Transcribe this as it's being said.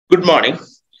Good morning.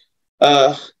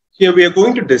 Uh, Here we are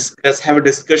going to have a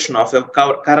discussion of the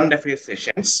current affairs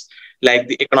sessions, like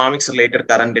the economics related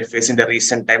current affairs in the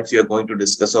recent times we are going to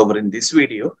discuss over in this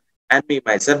video, and me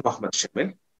myself, Mohammed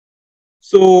Shamil.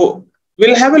 So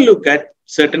we'll have a look at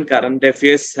certain current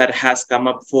affairs that has come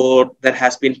up that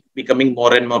has been becoming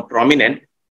more and more prominent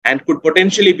and could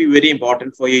potentially be very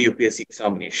important for your UPSC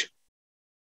examination.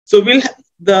 So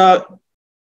the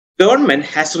government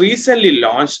has recently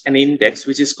launched an index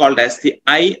which is called as the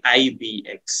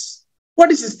IIBX.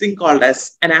 What is this thing called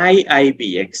as an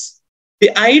IIBX?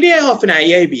 The idea of an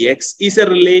IIBX is a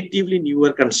relatively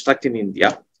newer construct in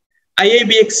India.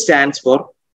 IIBX stands for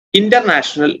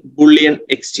International Bullion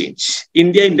Exchange,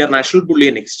 India International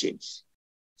Bullion Exchange.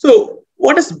 So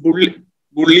what does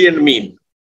bullion mean?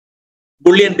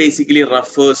 Bullion basically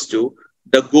refers to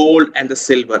the gold and the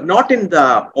silver, not in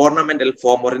the ornamental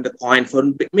form or in the coin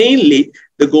form, but mainly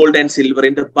the gold and silver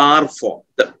in the bar form,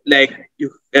 like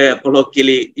you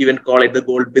colloquially even call it the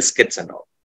gold biscuits and all.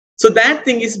 So that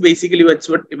thing is basically what's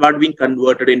being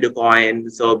converted into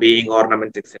coins or being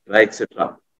ornaments, etc.,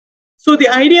 etc. So the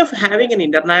idea of having an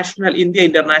India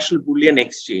International Bullion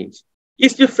Exchange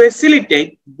is to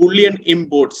facilitate bullion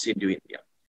imports into India.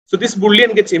 So this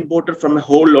bullion gets imported from a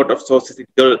whole lot of sources. It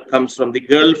comes from the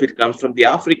Gulf, it comes from the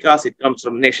Africas, it comes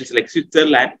from nations like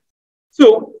Switzerland.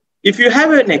 So if you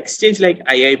have an exchange like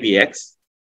IIBX,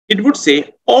 it would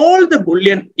say all the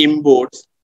bullion imports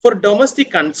for domestic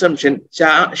consumption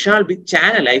shall be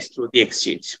channelized through the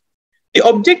exchange. The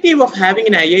objective of having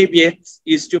an IIBX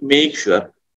is to make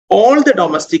sure all the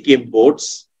domestic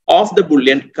imports of the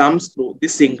bullion comes through the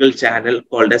single channel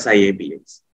called as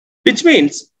IIBX, which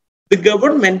means the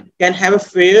government can have a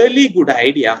fairly good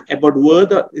idea about where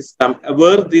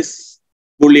this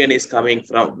bullion is coming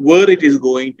from, where it is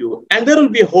going to, and there will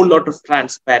be a whole lot of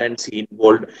transparency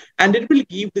involved, and it will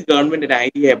give the government an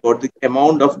idea about the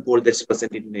amount of gold that's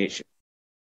present in the nation.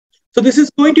 So this is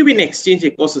going to be an exchange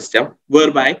ecosystem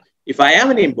whereby if I am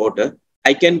an importer,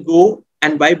 I can go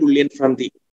and buy bullion from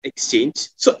the exchange.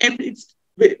 So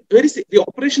the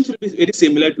operations will be very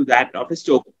similar to that of a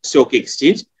stock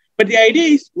exchange. But the idea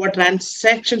is what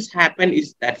transactions happen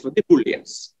is that for the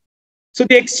bullions. So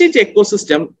the exchange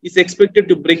ecosystem is expected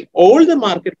to bring all the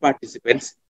market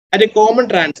participants at a common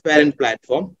transparent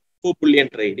platform for bullion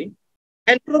trading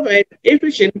and provide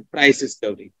efficient price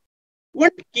discovery.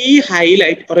 One key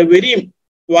highlight or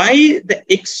why the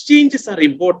exchanges are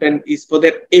important is for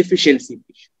their efficiency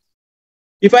issues.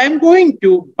 If I am going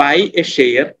to buy a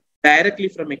share directly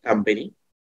from a company,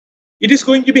 it is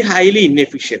going to be highly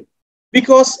inefficient,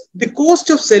 because the cost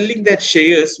of selling that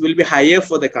shares will be higher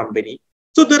for the company.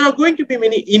 So there are going to be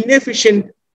many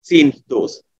inefficiencies in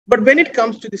those. But when it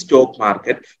comes to the stock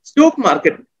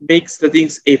market makes the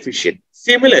things efficient.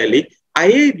 Similarly,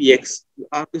 IIBX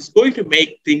is going to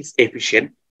make things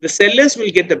efficient. The sellers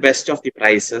will get the best of the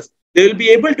prices. They will be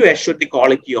able to assure the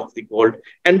quality of the gold,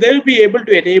 and they will be able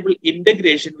to enable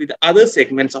integration with other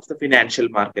segments of the financial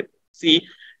market. See,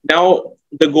 now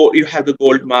you have the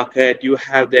gold market, you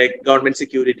have the government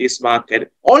securities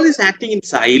market, all is acting in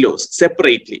silos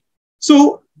separately.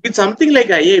 So with something like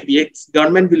IIBX,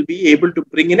 government will be able to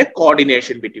bring in a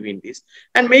coordination between these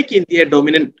and make India a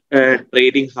dominant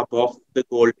trading hub of the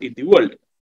gold in the world.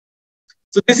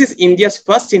 So this is India's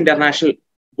first international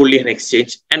bullion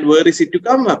exchange. And where is it to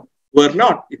come up? Where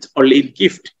not? It's only in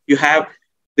GIFT.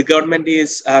 The government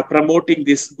is promoting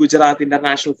this Gujarat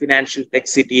International Financial Tech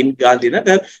City in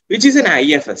Gandhinagar, which is an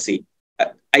IFSC.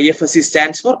 IFSC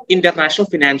stands for International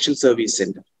Financial Service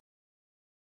Center.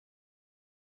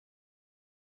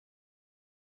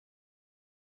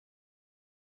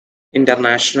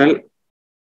 International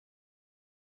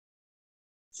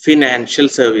Financial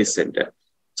Service Center.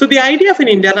 So the idea of an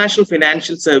International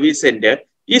Financial Service Center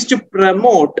is to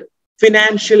promote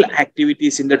financial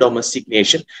activities in the domestic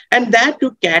nation, and that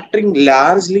to catering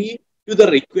largely to the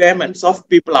requirements of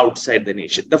people outside the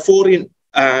nation, the foreign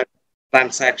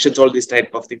transactions, all these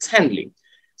type of things handling.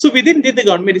 So within the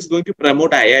government is going to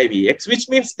promote IIBX, which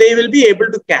means they will be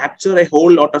able to capture a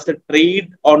whole lot of the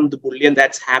trade on the bullion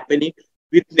that's happening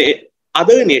with the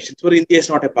other nations where India is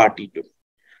not a party to.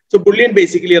 So bullion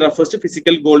basically refers to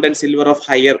physical gold and silver of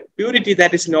higher purity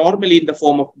that is normally in the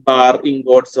form of bar,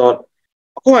 ingots, or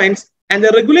coins, and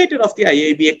the regulator of the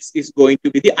IIBX is going to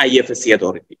be the IFSC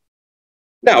authority.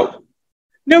 Now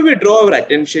we draw our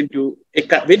attention to a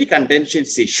very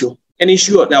contentious issue, an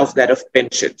issue of that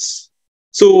pensions.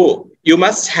 So you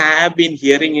must have been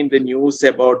hearing in the news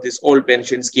about this old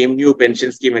pension scheme, new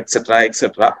pension scheme, etc.,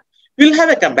 etc. We'll have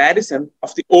a comparison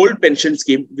of the old pension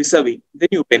scheme vis-a-vis the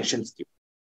new pension scheme.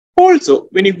 Also,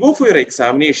 when you go for your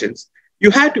examinations, you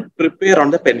have to prepare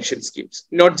on the pension schemes,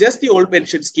 not just the old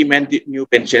pension scheme and the new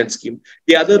pension scheme,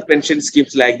 the other pension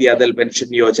schemes like the Adal Pension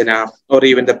Yojana or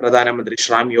even the Pradhana Mantri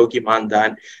Shram Yogi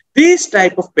Mandan. These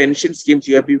type of pension schemes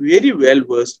you have to be very well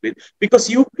versed with, because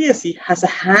UPSC has a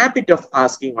habit of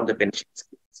asking on the pension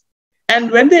schemes. And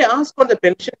when they ask on the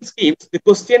pension schemes, the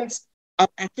questions are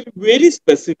actually very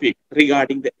specific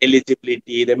regarding the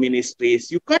eligibility, the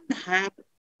ministries. You can't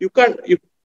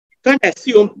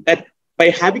assume that by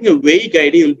having a vague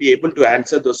idea, you'll be able to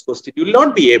answer those questions. You will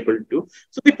not be able to.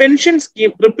 So the pension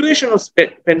scheme, preparation of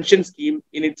pension scheme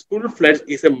in its full-fledged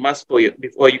is a must for you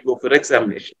before you go for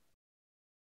examination.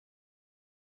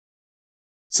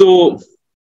 So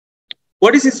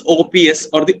what is this OPS,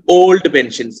 or the old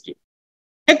pension scheme?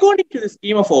 According to the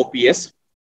scheme of OPS,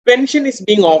 pension is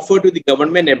being offered to the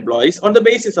government employees on the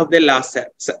basis of their last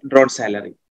drawn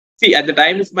salary. See, at the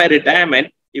time of my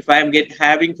retirement, if I am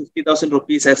having 50,000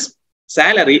 rupees as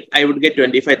salary, I would get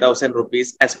 25,000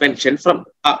 rupees as pension from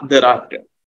thereafter.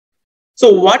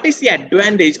 So what is the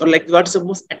advantage, or like what's the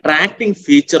most attracting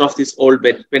feature of this old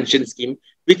pension scheme,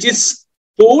 which is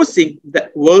forcing the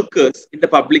workers in the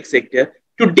public sector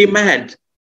to demand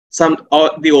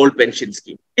the old pension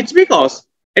scheme? It's because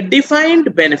a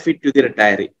defined benefit to the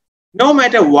retiree. No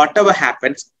matter whatever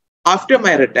happens after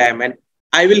my retirement,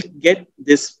 I will get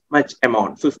this much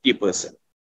amount, 50%.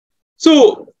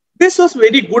 So this was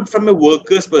very good from a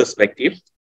worker's perspective,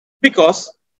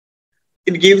 because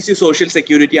it gives you social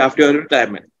security after your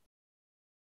retirement.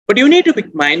 But you need to be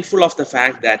mindful of the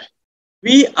fact that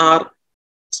we are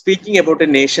speaking about a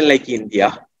nation like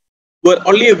India, where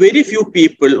only a very few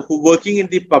people who working in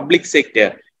the public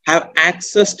sector have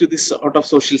access to this sort of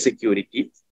social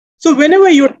security. So whenever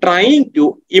you're trying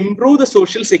to improve the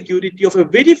social security of a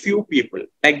very few people,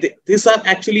 like these are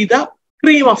actually the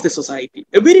cream of the society.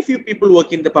 A very few people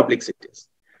work in the public sectors.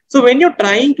 So when you're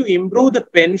trying to improve the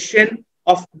pension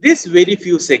of these very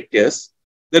few sectors,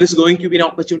 there is going to be an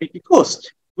opportunity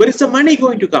cost. Where is the money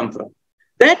going to come from?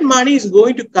 That money is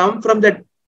going to come from that.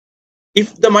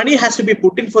 If the money has to be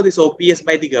put in for this OPS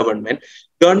by the government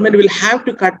will have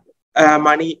to cut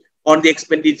money on the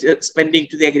expenditure spending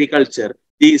to the agriculture,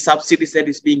 the subsidies that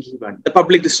is being given, the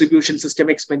public distribution system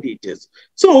expenditures.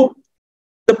 So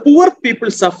the poor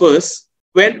people suffers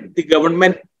when the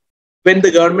government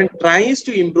tries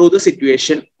to improve the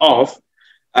situation of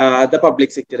the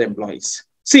public sector employees.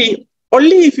 See,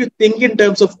 only if you think in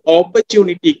terms of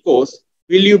opportunity cost,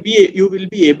 you will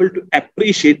be able to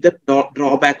appreciate the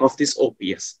drawback of this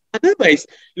OPS. Otherwise,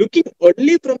 looking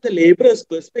only from the laborer's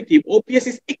perspective, OPS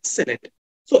is excellent.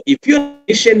 So if you're a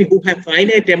nation who have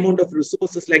finite amount of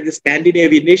resources like the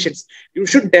Scandinavian nations, you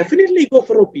should definitely go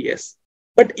for OPS.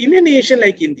 But in a nation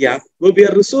like India, where we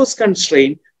are resource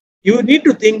constrained, you need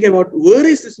to think about where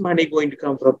is this money going to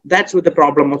come from. That's where the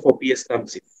problem of OPS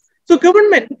comes in. So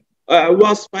government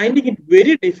was finding it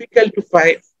very difficult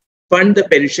to fund the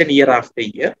pension year after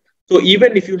year. So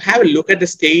even if you have a look at the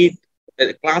state,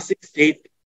 the classic state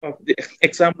of the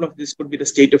example of this could be the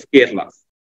state of Kerala.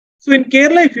 So in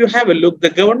Kerala, if you have a look, the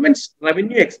government's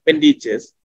revenue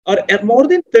expenditures are more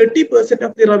than 30%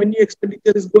 of the revenue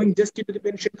expenditure is going just into the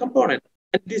pension component.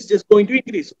 And this is just going to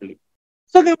increase only.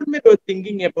 So government was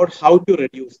thinking about how to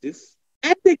reduce this.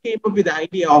 And they came up with the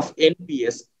idea of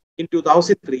NPS in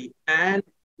 2003, and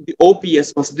the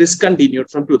OPS was discontinued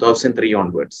from 2003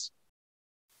 onwards.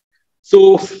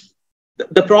 So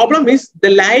the problem is the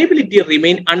liability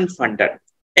remain unfunded.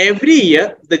 Every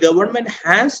year, the government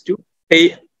has to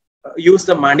use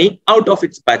the money out of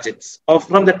its budgets or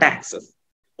from the taxes,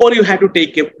 or you have to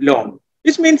take a loan,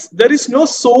 which means there is no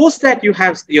source that you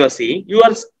are saying.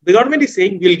 The government is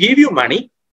saying, we'll give you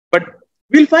money, but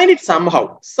we'll find it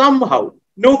somehow,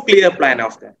 no clear plan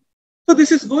of that. So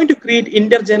this is going to create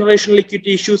intergenerational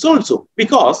equity issues also,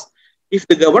 because if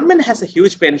the government has a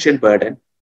huge pension burden,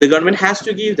 the government has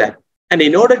to give that. And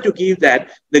in order to give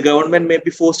that, the government may be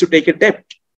forced to take a debt.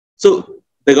 So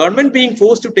the government being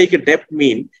forced to take a debt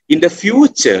means in the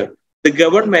future, the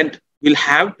government will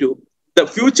have to, the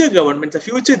future government, the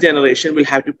future generation will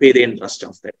have to pay the interest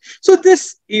of that. So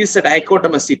this is a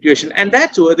dichotomous situation, and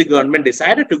that's where the government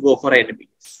decided to go for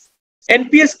NPS.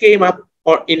 NPS came up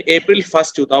in April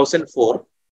 1st, 2004,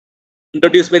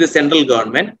 introduced by the central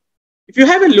government. If you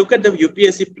have a look at the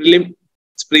UPSC prelims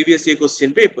previous year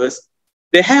question papers,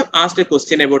 they have asked a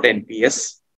question about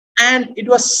NPS, and it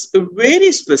was a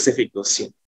very specific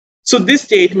question. So this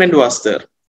statement was there.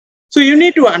 So you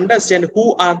need to understand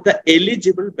who are the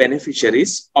eligible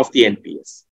beneficiaries of the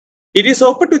NPS. It is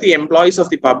open to the employees of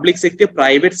the public sector,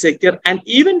 private sector, and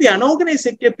even the unorganized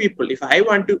sector people. If I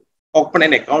want to open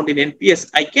an account in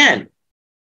NPS, I can.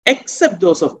 except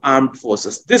those of armed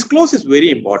forces. This clause is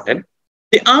very important.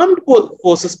 The armed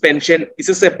forces pension is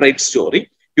a separate story.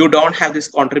 You don't have this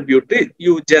contributory.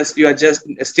 You are just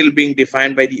still being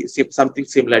defined by something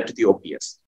similar to the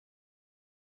OPS.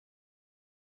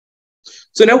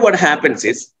 So now what happens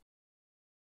is,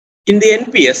 in the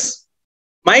NPS,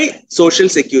 my social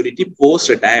security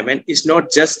post-retirement is not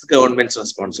just government's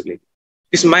responsibility.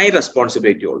 It's my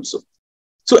responsibility also.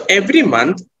 So every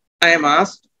month I am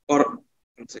asked, or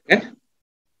 1 second,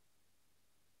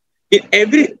 in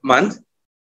every month,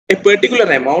 a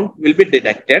particular amount will be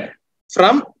deducted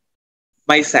from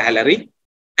my salary,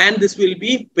 and this will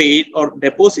be paid or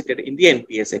deposited in the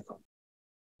NPS account.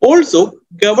 Also,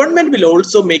 government will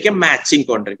also make a matching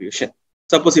contribution.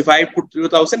 Suppose if I put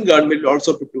 2,000, government will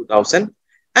also put 2,000.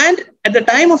 And at the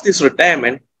time of this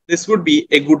retirement, this would be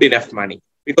a good enough money.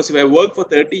 Because if I work for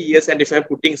 30 years and if I'm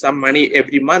putting some money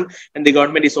every month and the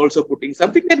government is also putting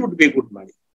something, that would be good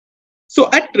money. So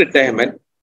at retirement,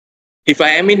 if I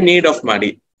am in need of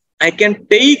money, I can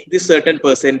take this certain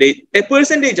percentage. A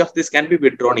percentage of this can be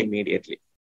withdrawn immediately.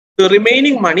 The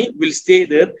remaining money will stay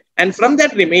there. And from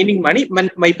that remaining money,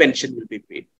 my pension will be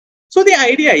paid. So the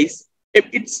idea is,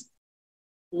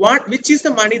 which is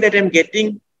the money that I'm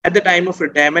getting at the time of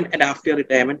retirement and after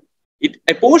retirement.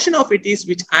 A portion of it is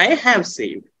which I have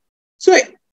saved. So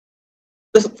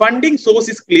the funding source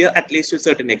is clear, at least to a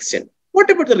certain extent. What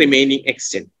about the remaining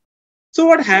extent? So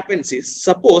what happens is,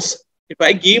 suppose if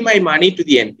I give my money to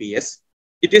the NPS,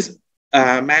 it is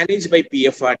managed by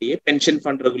PFRDA, Pension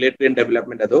Fund Regulatory and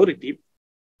Development Authority.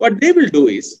 What they will do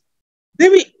is, they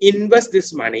will invest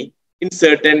this money in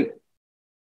certain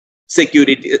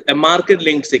securities,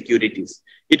 market-linked securities.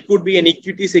 It could be an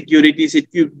equity securities, it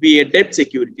could be a debt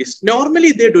securities.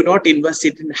 Normally, they do not invest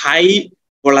it in high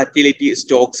volatility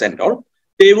stocks and all.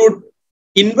 They would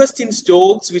invest in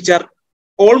stocks which are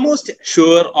almost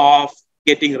sure of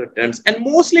getting returns. And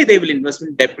mostly they will invest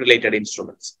in debt-related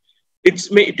instruments. It's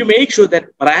to make sure that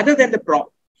rather than the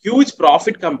huge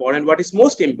profit component, what is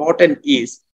most important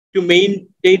is to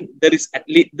maintain there is at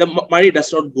least the money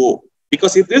does not go.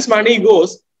 Because if this money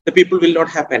goes, the people will not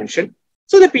have pension.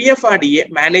 So the PFRDA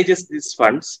manages these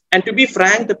funds. And to be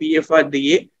frank, the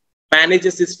PFRDA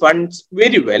manages these funds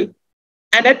very well.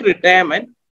 And at retirement,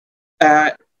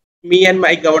 me and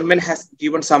my government has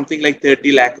given something like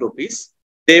 30 lakh rupees.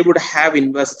 They would have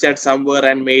invested somewhere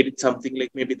and made it something like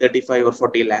maybe 35 or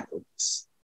 40 lakh rupees.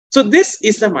 So this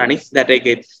is the money that I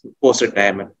get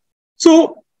post-retirement.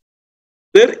 So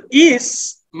there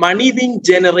is money being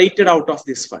generated out of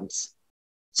these funds.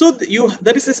 So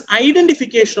there is this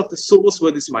identification of the source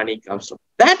where this money comes from.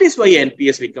 That is why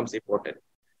NPS becomes important.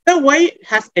 Now, why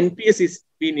has NPS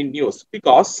been in news?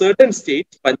 Because certain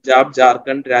states, Punjab,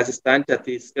 Jharkhand, Rajasthan,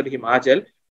 Chhattisgarh,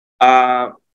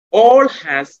 Himachal, all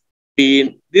has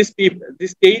been, these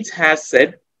states has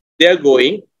said they are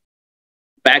going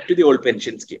back to the old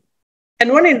pension scheme. And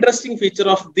one interesting feature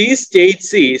of these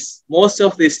states is most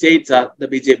of these states are the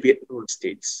BJP ruled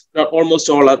states. Not almost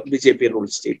all are BJP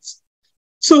ruled states.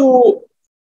 So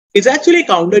it's actually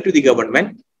counter to the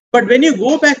government. But when you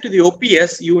go back to the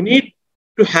OPS, you need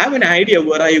to have an idea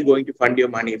where are you going to fund your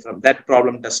money from. That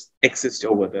problem does exist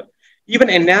over there. Even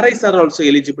NRIs are also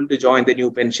eligible to join the new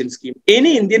pension scheme.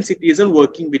 Any Indian citizen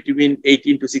working between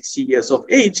 18 to 60 years of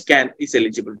age is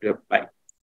eligible to apply.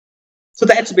 So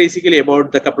that's basically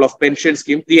about the couple of pension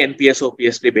schemes, the NPS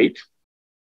OPS debate.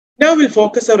 Now we'll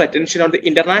focus our attention on the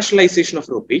internationalization of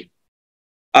rupee.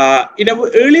 In our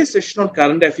earlier session on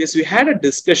current affairs, we had a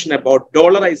discussion about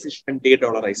dollarization and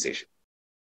de-dollarization.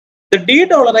 The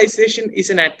de-dollarization is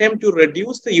an attempt to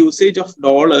reduce the usage of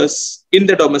dollars in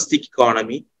the domestic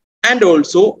economy and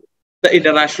also the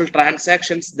international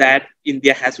transactions that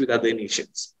India has with other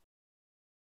nations.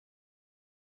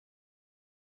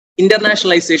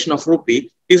 Internationalization of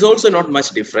rupee is also not much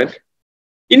different.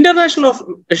 Internationalization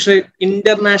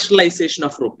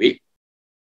of rupee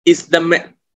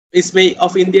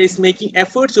of India is making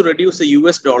efforts to reduce the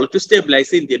US dollar to stabilize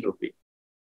the Indian rupee.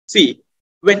 See,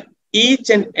 when each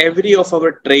and every of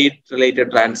our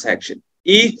trade-related transaction,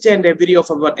 each and every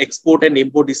of our export and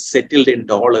import is settled in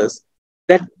dollars,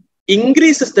 that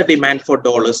increases the demand for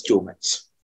dollars too much.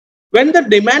 When the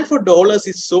demand for dollars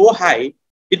is so high,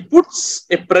 it puts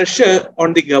a pressure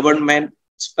on the government,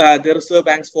 the reserve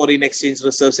banks, foreign exchange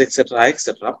reserves, etc.,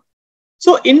 etc.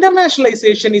 So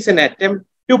internationalization is an attempt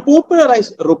to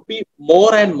popularize rupee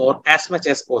more and more as much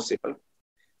as possible.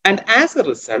 And as a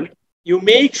result, you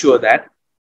make sure that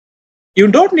you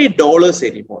don't need dollars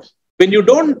anymore. When you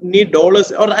don't need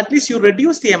dollars, or at least you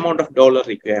reduce the amount of dollar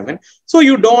requirement, so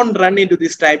you don't run into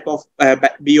this type of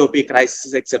BOP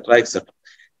crisis, etc., etc.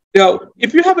 Now,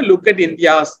 if you have a look at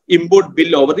India's import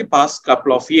bill over the past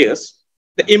couple of years,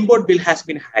 the import bill has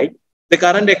been high. The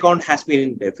current account has been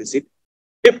in deficit.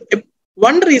 If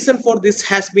one reason for this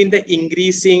has been the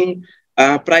increasing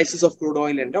prices of crude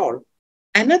oil and all.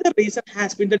 Another reason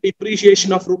has been the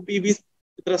depreciation of rupee with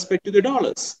respect to the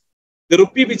dollars. The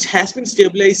rupee, which has been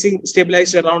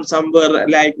stabilized around somewhere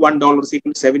like $1 is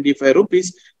equal to 75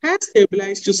 rupees, has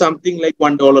stabilized to something like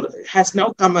 $1, has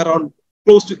now come around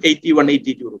close to 81,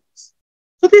 82 rupees.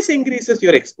 So this increases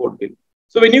your export bill.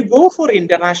 So when you go for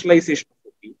internationalization of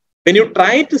rupee, when you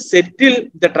try to settle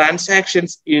the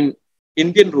transactions in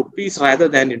Indian rupees rather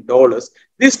than in dollars,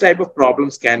 this type of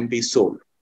problems can be solved.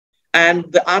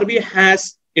 And the RBI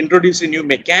has introduced a new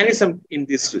mechanism in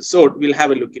this resort. We'll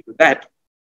have a look into that.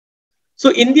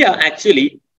 So India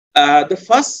actually,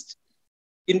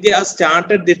 India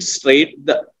started its trade,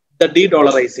 the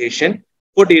de-dollarization.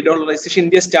 For de-dollarization,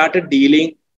 India started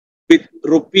dealing with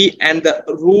rupee and the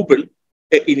ruble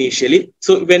initially.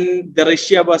 So when the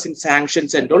Russia was in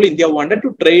sanctions and all, India wanted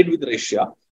to trade with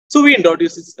Russia. So we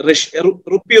introduced this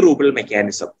rupee-ruble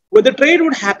mechanism, where the trade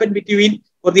would happen between,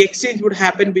 or the exchange would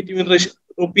happen between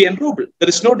rupee and ruble. There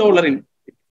is no dollar in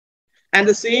it. And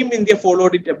the same India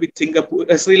followed it with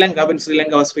Singapore, Sri Lanka, when Sri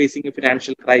Lanka was facing a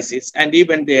financial crisis, and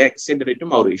even they extended it to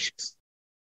Mauritius.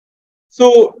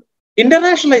 So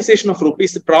internationalization of rupee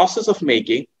is the process of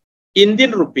making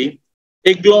Indian rupee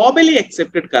a globally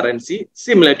accepted currency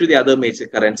similar to the other major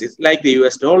currencies like the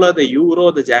US dollar, the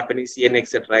euro, the Japanese yen,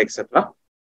 etc., etc.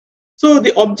 So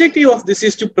the objective of this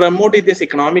is to promote India's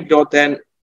economic growth and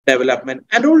development.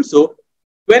 And also,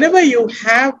 whenever you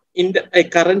have a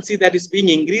currency that is being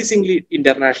increasingly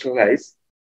internationalized,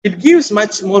 it gives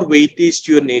much more weightage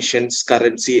to your nation's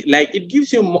currency. Like it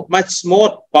gives you much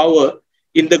more power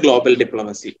in the global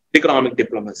diplomacy, economic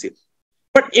diplomacy.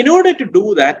 But in order to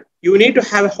do that, you need to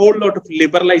have a whole lot of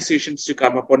liberalizations to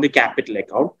come up on the capital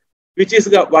account, which is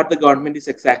what the government is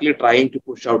exactly trying to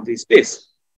push out these days.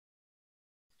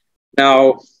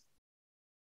 Now,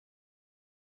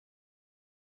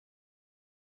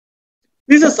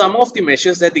 these are some of the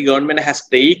measures that the government has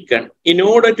taken in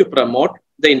order to promote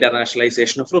the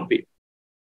internationalization of rupee.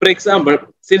 For example,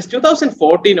 since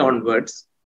 2014 onwards,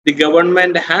 the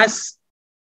government has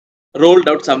rolled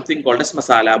out something called as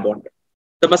masala bond.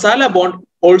 The masala bond,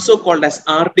 also called as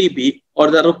RDB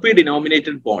or the rupee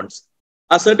denominated bonds,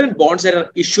 are certain bonds that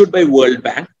are issued by World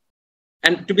Bank.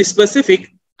 And to be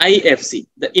specific, IFC,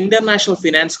 the International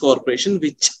Finance Corporation,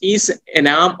 which is an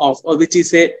arm of, or which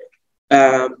is a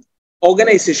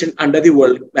organization under the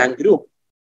World Bank Group.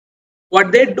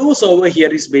 What they do over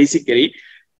here is basically,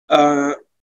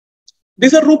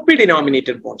 these are rupee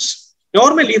denominated bonds.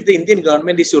 Normally, if the Indian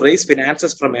government is to raise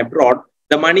finances from abroad,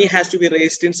 the money has to be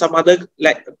raised in some other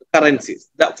currencies,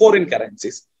 the foreign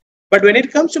currencies. But when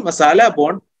it comes to masala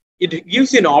bond, it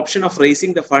gives you an option of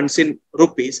raising the funds in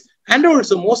rupees. And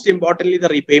also, most importantly, the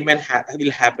repayment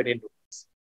will happen in rupees.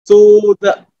 So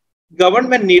the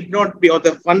government need not be, or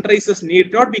the fundraisers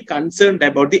need not be concerned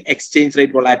about the exchange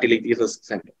rate volatility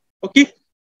risks. Okay,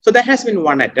 so that has been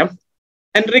one attempt.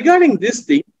 And regarding this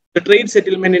thing, the trade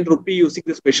settlement in rupee using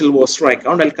the special Vostro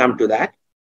account, I'll come to that.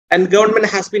 And government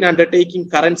has been undertaking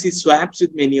currency swaps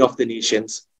with many of the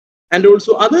nations. And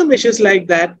also other measures like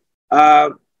that,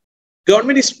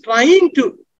 government is trying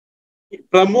to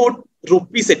promote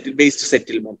rupee-based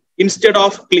settlement. Instead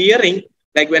of clearing,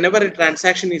 like whenever a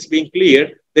transaction is being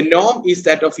cleared, the norm is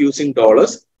that of using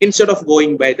dollars. Instead of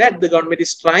going by that, the government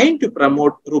is trying to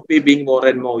promote rupee being more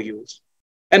and more used.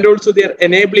 And also they are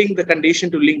enabling the condition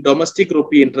to link domestic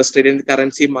rupee interest rate in the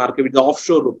currency market with the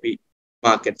offshore rupee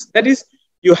markets. That is,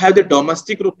 you have the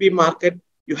domestic rupee market,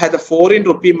 you have the foreign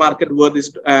rupee market where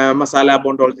this masala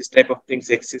bond, all these type of things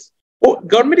exist.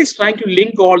 Government is trying to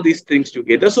link all these things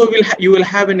together. So you will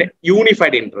have a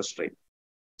unified interest rate.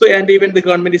 So, and even the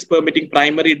government is permitting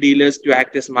primary dealers to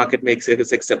act as market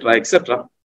makers, etc., etc.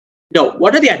 Now,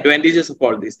 what are the advantages of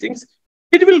all these things?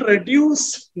 It will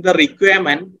reduce the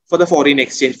requirement for the foreign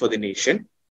exchange for the nation.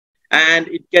 And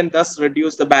it can thus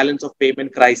reduce the balance of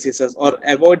payment crises or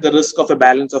avoid the risk of a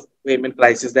balance of payment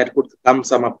crisis that could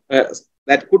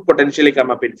that could potentially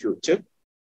come up in future.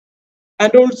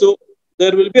 And also,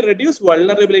 there will be reduced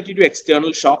vulnerability to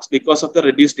external shocks because of the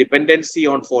reduced dependency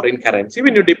on foreign currency.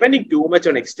 When you're depending too much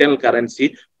on external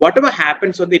currency, whatever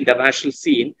happens on the international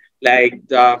scene, like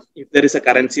if there is a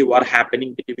currency war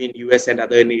happening between US and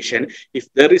other nation,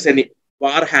 if there is any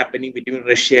war happening between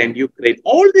Russia and Ukraine,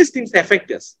 all these things affect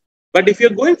us. But if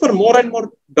you're going for more and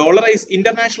more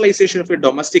internationalization of your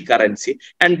domestic currency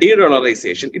and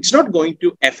de-dollarization, it's not going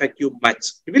to affect you much.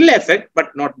 It will affect,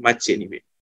 but not much anyway.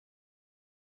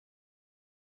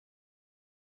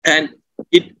 and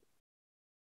it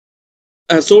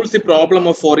solves the problem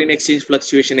of foreign exchange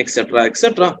fluctuation, etc.,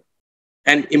 etc.,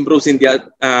 and improves India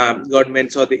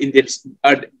governments or the Indian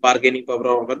bargaining power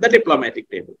over the diplomatic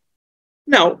table.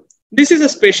 Now, this is a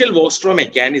special Vostro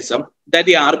mechanism that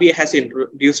the RBI has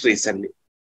introduced recently.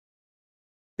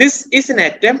 This is an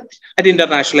attempt at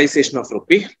internationalization of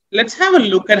rupee. Let's have a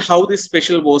look at how this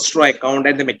special Vostro account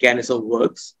and the mechanism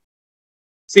works.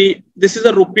 See, this is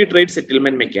a rupee trade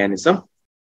settlement mechanism.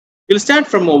 We'll start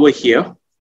from over here.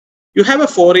 You have a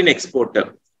foreign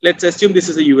exporter. Let's assume this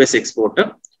is a US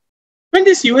exporter. When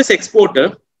this US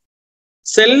exporter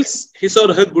sells his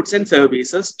or her goods and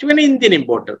services to an Indian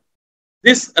importer,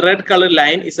 this red color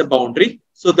line is a boundary.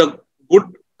 So the good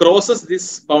crosses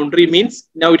this boundary means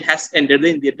now it has entered the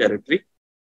Indian territory.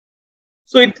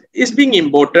 So it is being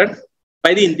imported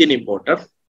by the Indian importer.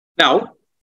 Now,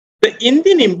 the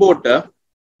Indian importer,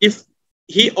 if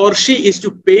he or she is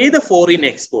to pay the foreign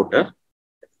exporter,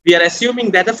 we are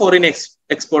assuming that the foreign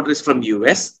exporter is from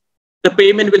US. The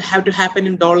payment will have to happen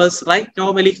in dollars, right?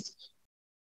 Normally,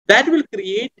 that will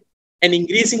create an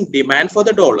increasing demand for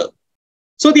the dollar.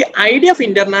 So the idea of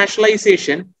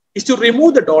internationalization is to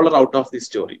remove the dollar out of this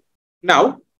story.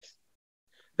 Now,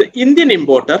 the Indian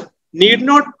importer need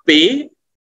not pay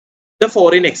the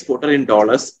foreign exporter in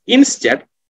dollars. Instead,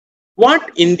 what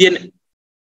Indian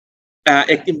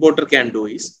importer can do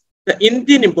is, the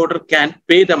Indian importer can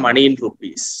pay the money in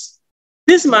rupees.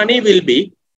 This money will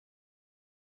be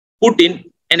put in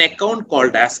an account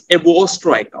called as a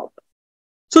Vostro account.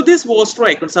 So this Vostro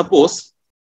account, suppose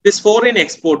this foreign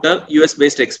exporter,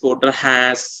 US-based exporter,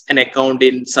 has an account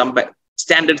in some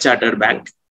Standard Chartered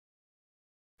Bank,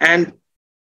 and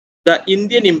the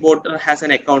Indian importer has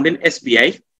an account in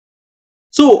SBI.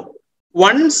 So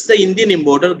once the Indian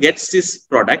importer gets this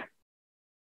product,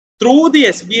 through the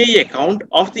SBI account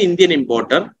of the Indian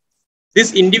importer,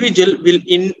 this individual will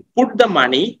input the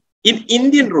money in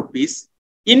Indian rupees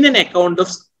in an account of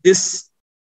this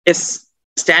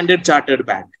Standard Chartered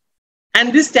Bank.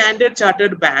 And this Standard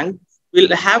Chartered Bank will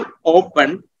have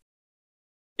opened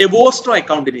a Vostro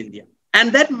account in India.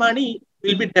 And that money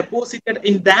will be deposited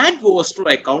in that Vostro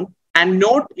account and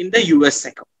not in the US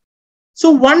account. So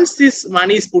once this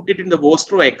money is put in the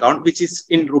Vostro account, which is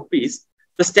in rupees,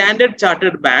 the Standard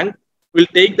Chartered Bank will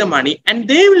take the money and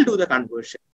they will do the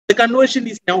conversion. The conversion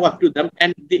is now up to them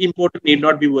and the importer need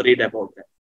not be worried about that.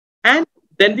 And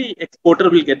then the exporter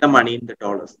will get the money in the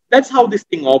dollars. That's how this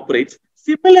thing operates.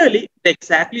 Similarly,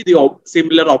 exactly the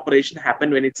similar operation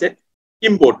happened when it's an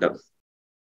importer.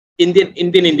 Indian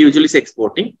individual is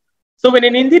exporting. So when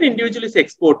an Indian individual is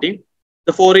exporting,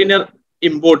 the foreigner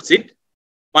imports it.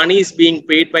 Money is being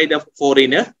paid by the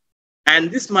foreigner.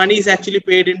 And this money is actually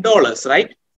paid in dollars,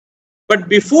 right? But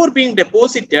before being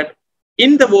deposited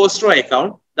in the Vostro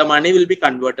account, the money will be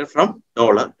converted from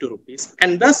dollar to rupees.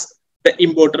 And thus, the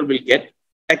importer will get,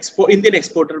 Indian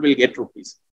exporter will get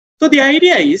rupees. So the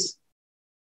idea is,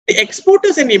 the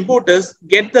exporters and importers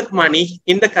get the money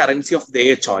in the currency of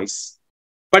their choice.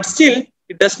 But still,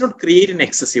 it does not create an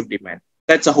excessive demand.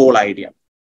 That's the whole idea.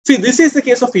 See, this is the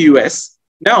case of US.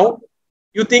 Now,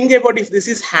 you think about if this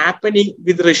is happening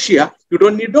with Russia, you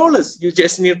don't need dollars. You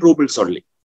just need rubles only.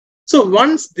 So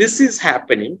once this is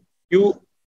happening, you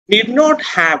need not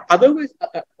have, otherwise,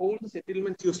 all the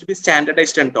settlements used to be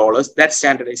standardized in dollars. That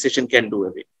standardization can do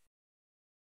away.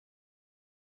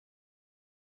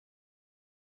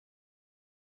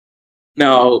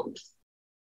 Now,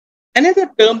 another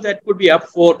term that could be up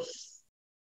for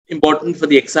important for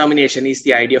the examination is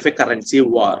the idea of a currency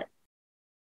war.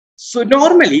 So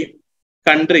normally,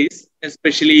 countries,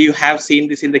 especially you have seen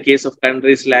this in the case of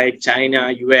countries like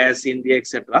China, US, India,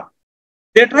 etc.,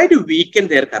 they try to weaken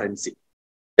their currency.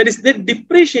 That is, they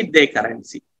depreciate their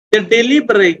currency. They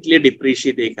deliberately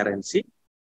depreciate their currency.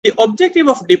 The objective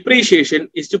of depreciation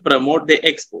is to promote their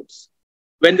exports.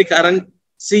 When the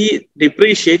currency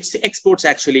depreciates, the exports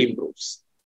actually improves.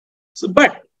 So,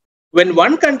 but when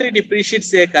one country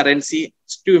depreciates their currency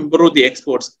to improve the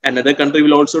exports, another country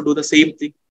will also do the same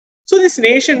thing. So these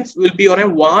nations will be on a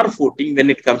war footing when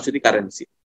it comes to the currency.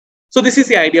 So this is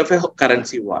the idea of a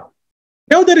currency war.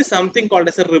 Now there is something called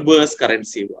as a reverse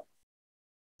currency war.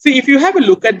 See, if you have a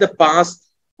look at the past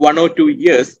 1 or 2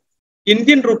 years,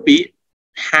 Indian rupee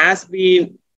has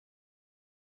been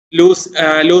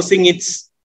losing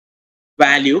its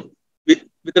value with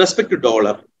respect to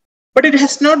dollar. But it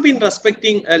has not been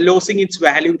losing its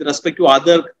value with respect to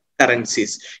other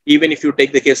currencies. Even if you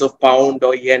take the case of pound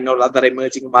or yen or other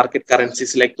emerging market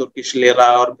currencies like Turkish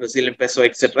lira or Brazilian peso,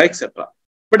 etc., etc.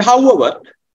 But however,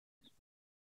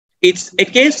 It's a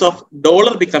case of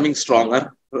dollar becoming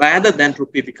stronger rather than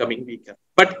rupee becoming weaker.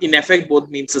 But in effect, both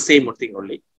means the same thing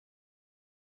only.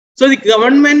 So the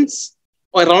governments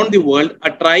around the world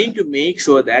are trying to make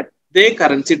sure that their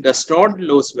currency does not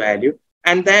lose value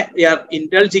and that they are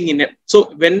indulging in it.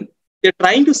 So when they're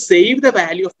trying to save the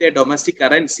value of their domestic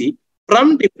currency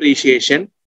from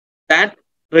depreciation, that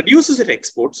reduces its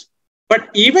exports. But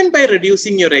even by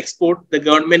reducing your export, the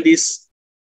government is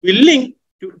willing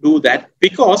to do that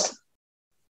because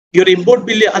your import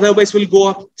bill otherwise will go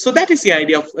up. So that is the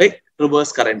idea of a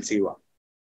reverse currency war.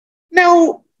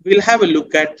 Now we'll have a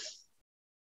look at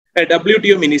a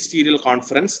WTO ministerial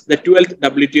conference. The 12th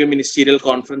WTO ministerial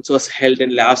conference was held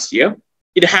in last year.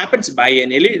 It happens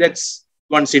biennially, that's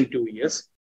once in 2 years.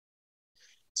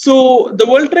 So the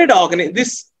World Trade Organization,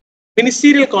 this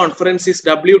ministerial conference is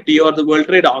WTO or the World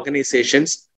Trade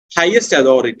Organization's highest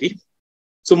authority.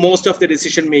 So most of the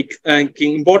decision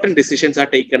making, important decisions are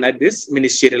taken at this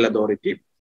ministerial authority.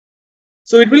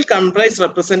 So it will comprise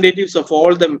representatives of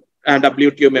all the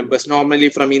WTO members, normally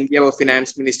from India or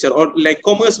finance minister or like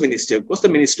commerce minister, of course, the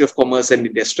Ministry of Commerce and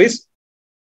Industries.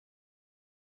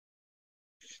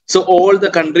 So all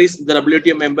the countries, the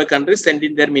WTO member countries send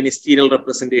in their ministerial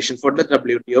representation for the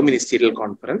WTO ministerial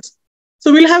conference.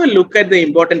 So we'll have a look at the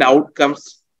important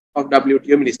outcomes of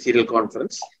WTO ministerial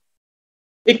conference.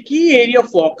 A key area of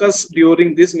focus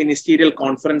during this ministerial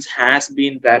conference has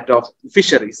been that of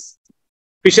fisheries.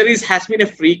 Fisheries has been a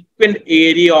frequent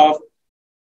area of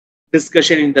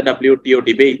discussion in the WTO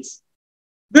debates.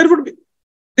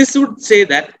 This would say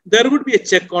that there would be a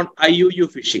check on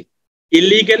IUU fishing,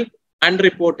 illegal,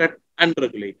 unreported,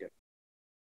 unregulated.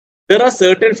 There are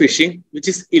certain fishing which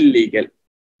is illegal.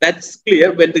 That's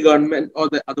clear when the government or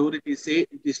the authorities say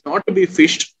it is not to be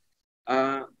fished,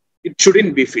 it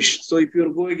shouldn't be fished. So if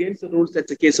you go against the rules,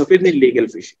 that's a case of an illegal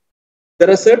fishing. There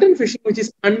are certain fishing which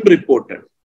is unreported.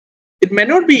 It may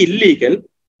not be illegal,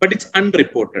 but it's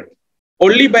unreported.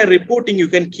 Only by reporting you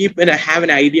can keep and have an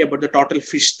idea about the total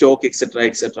fish stock, etc.,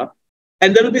 etc.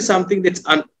 And there will be something that's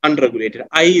unregulated,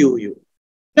 IUU.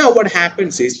 Now what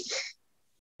happens is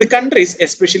the countries,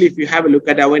 especially if you have a look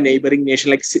at our neighboring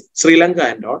nation like Sri Lanka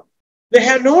and all, they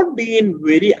have not been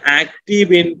very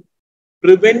active in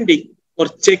preventing or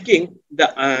checking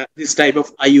this type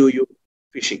of IUU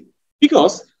fishing.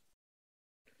 Because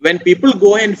when people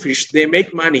go and fish, they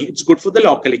make money. It's good for the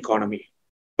local economy,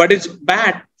 but it's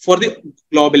bad for the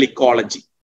global ecology.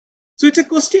 So it's a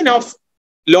question of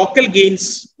local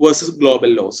gains versus global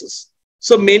losses.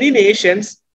 So many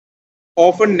nations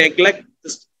often neglect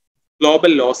the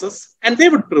global losses and they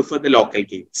would prefer the local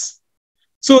gains.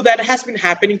 So that has been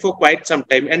happening for quite some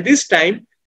time. And this time,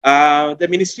 the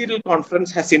ministerial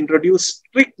conference has introduced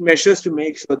strict measures to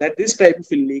make sure that this type of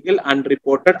illegal,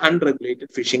 unreported,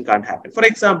 unregulated fishing can't happen. For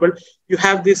example, you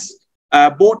have this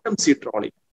bottom sea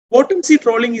trawling. Bottom sea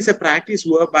trawling is a practice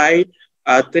whereby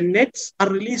the nets are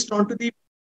released onto the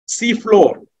sea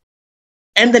floor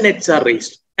and the nets are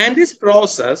raised. And this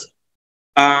process,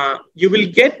 you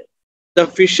will get the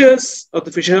fishers or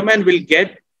the fishermen will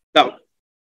get the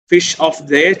fish of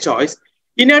their choice.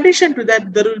 In addition to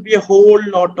that, there will be a whole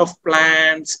lot of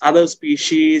plants, other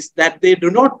species that they do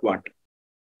not want,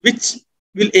 which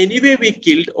will anyway be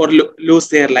killed or lose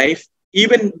their life,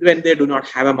 even when they do not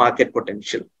have a market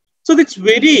potential. So it's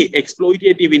very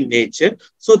exploitative in nature.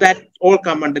 So that all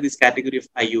come under this category of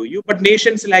IUU. But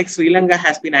nations like Sri Lanka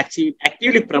has been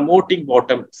actively promoting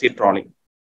bottom sea trawling.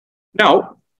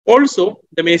 Now, also,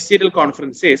 the ministerial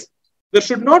conference says there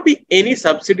should not be any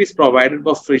subsidies provided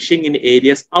for fishing in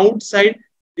areas outside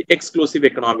the exclusive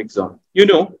economic zone. You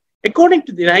know, according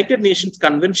to the United Nations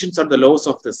Conventions on the Laws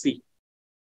of the Sea,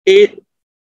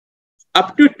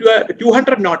 up to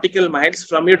 200 nautical miles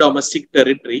from your domestic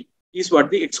territory is what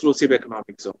the exclusive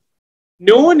economic zone.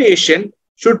 No nation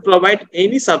should provide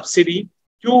any subsidy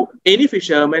to any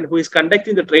fisherman who is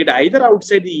conducting the trade either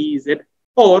outside the EEZ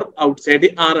or outside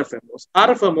the RFMOs.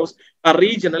 RFMOs are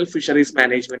regional fisheries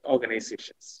management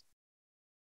organizations.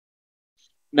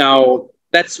 Now,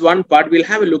 that's one part. We'll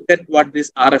have a look at what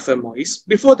this RFMO is.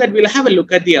 Before that, we'll have a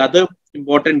look at the other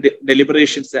important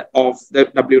deliberations of the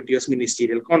WTO's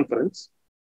ministerial conference.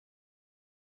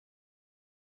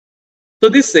 So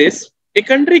this says, a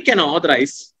country can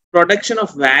authorize production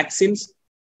of vaccines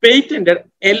patented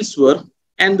elsewhere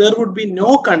and there would be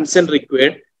no consent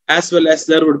required, as well as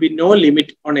there would be no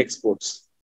limit on exports.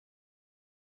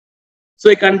 So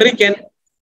a country can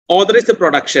authorize the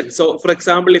production. So for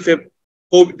example, if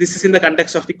this is in the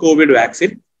context of the COVID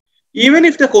vaccine, even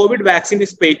if the COVID vaccine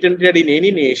is patented in any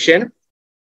nation,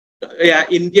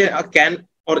 India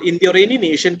or any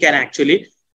nation can actually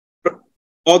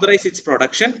authorize its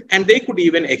production, and they could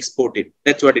even export it.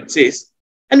 That's what it says.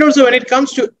 And also when it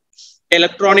comes to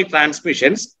electronic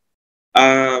transmissions,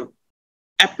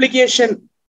 application,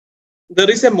 there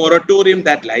is a moratorium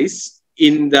that lies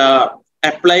in the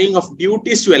applying of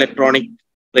duties to electronic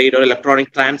trade or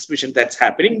electronic transmission that's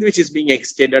happening, which is being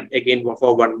extended again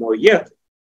for one more year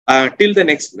till the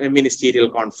next ministerial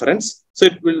conference. So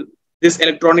this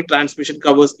electronic transmission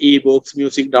covers e-books,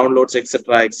 music downloads,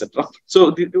 etc., etc.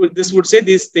 So this would say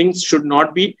these things should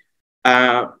not be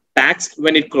taxed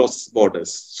when it crosses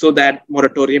borders. So that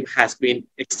moratorium has been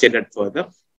extended further.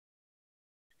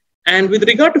 And with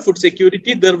regard to food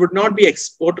security, there would not be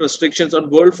export restrictions on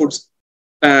world food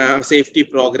safety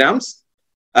programs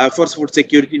for food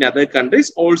security in other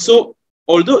countries. Also,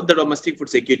 although the domestic food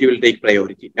security will take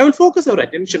priority. I will focus our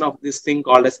attention on this thing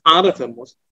called as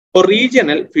RFMOs, or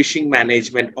Regional Fishing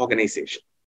Management Organization.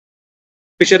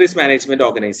 Fisheries Management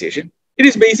Organization. It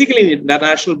is basically an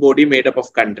international body made up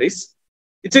of countries.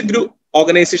 It's a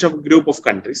organization of a group of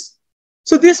countries.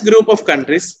 So this group of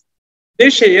countries, they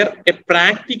share a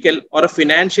practical or a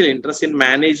financial interest in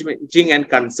managing and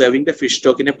conserving the fish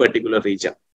stock in a particular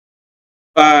region.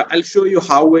 I'll show you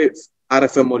how a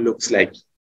RFMO looks like.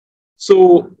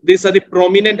 So these are the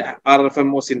prominent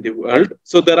RFMOs in the world.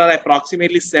 So there are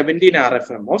approximately 17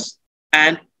 RFMOs,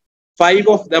 and 5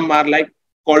 of them are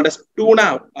called as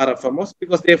tuna RFMOs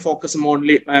because they focus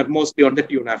mostly on the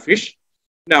tuna fish.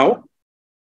 Now,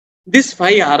 these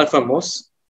 5 RFMOs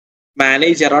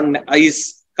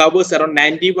covers around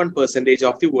 91%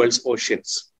 of the world's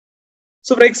oceans.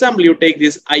 So, for example, you take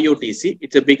this IOTC,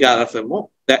 it's a big RFMO,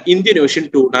 the Indian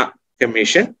Ocean Tuna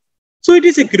Commission. So, it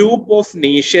is a group of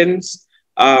nations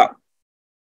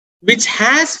which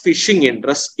has fishing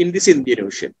interests in this Indian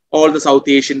Ocean. All the South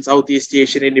Asian, Southeast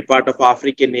Asian, any part of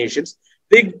African nations,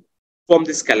 they form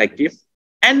this collective,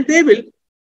 and they will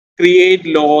create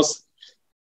laws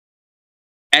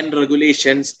and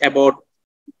regulations about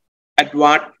at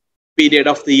what period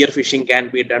of the year fishing can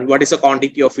be done, what is the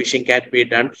quantity of fishing can be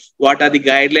done, what are the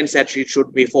guidelines that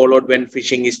should be followed when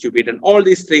fishing is to be done. All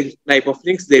these type of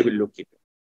things they will look into.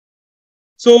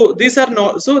 So these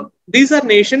are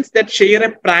nations that share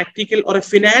a practical or a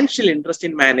financial interest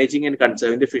in managing and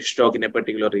conserving the fish stock in a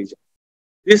particular region.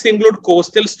 These include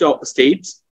coastal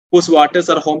states whose waters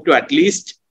are home to at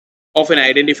least of an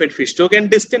identified fish stock, and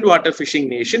distant water fishing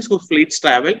nations whose fleets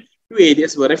travel to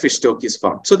areas where a fish stock is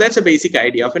found. So that's a basic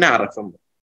idea of an RFMO.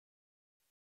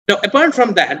 Now, apart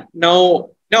from that, now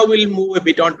we'll move a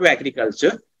bit on to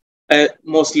agriculture.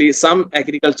 Mostly some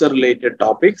agriculture-related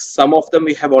topics. Some of them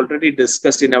we have already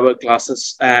discussed in our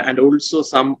classes, and also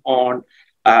some on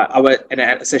our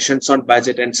sessions on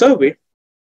budget and survey.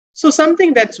 So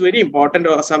something that's very important,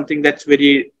 or something that's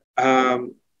very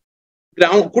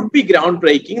could be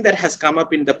groundbreaking, that has come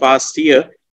up in the past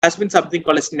year, has been something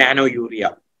called as nano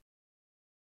urea.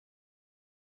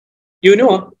 You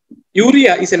know,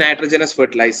 urea is a nitrogenous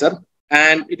fertilizer,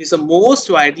 and it is the most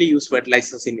widely used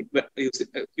fertilizer in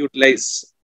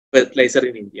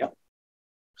India.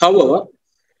 However,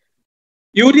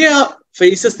 urea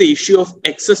faces the issue of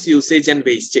excess usage and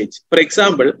wastage. For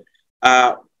example,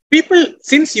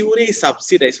 since urea is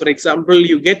subsidized, for example,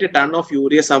 you get a ton of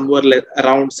urea somewhere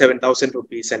around 7,000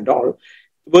 rupees and all,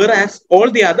 whereas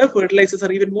all the other fertilizers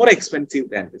are even more expensive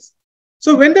than this.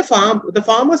 So when the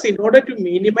farmers, in order to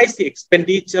minimize the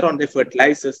expenditure on the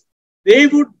fertilizers, they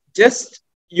would just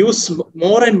use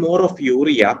more and more of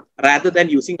urea rather than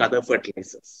using other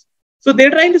fertilizers. So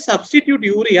they're trying to substitute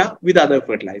urea with other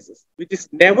fertilizers, which is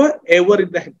never ever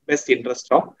in the best interest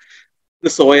of the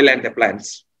soil and the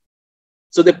plants.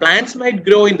 So the plants might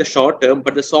grow in the short term,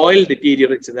 but the soil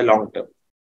deteriorates in the long term.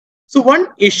 So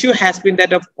one issue has been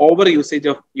that of overusage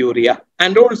of urea,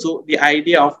 and also the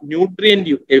idea of nutrient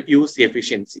use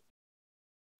efficiency.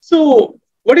 So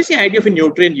what is the idea of a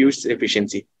nutrient use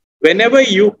efficiency? Whenever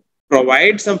you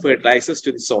provide some fertilizers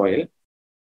to the soil,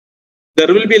 there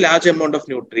will be a large amount of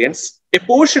nutrients, a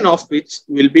portion of which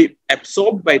will be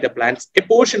absorbed by the plants, a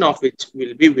portion of which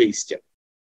will be wasted.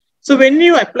 So when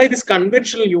you apply this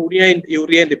conventional urea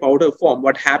in the powder form,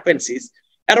 what happens is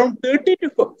around 30 to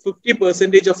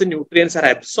 50% of the nutrients are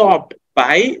absorbed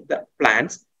by the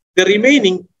plants. The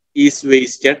remaining is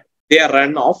wasted. They are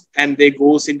run off and they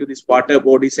goes into these water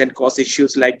bodies and cause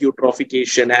issues like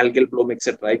eutrophication, algal bloom,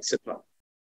 etc., etc.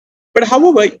 But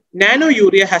however, nano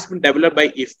urea has been developed by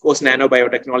IFCO's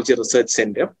Nanobiotechnology Research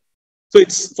Center. So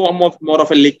it's form of more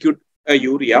of a liquid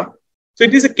urea. So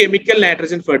it is a chemical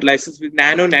nitrogen fertilizer with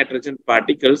nano nitrogen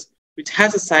particles, which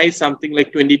has a size something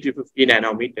like 20 to 50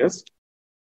 nanometers.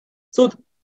 So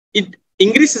it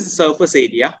increases the surface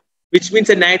area, which means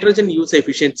the nitrogen use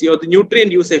efficiency or the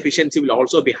nutrient use efficiency will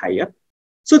also be higher.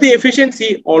 So the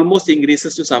efficiency almost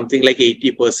increases to something like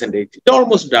 80%. It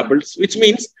almost doubles, which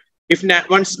means if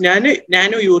once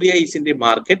nano urea is in the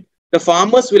market, the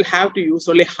farmers will have to use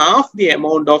only half the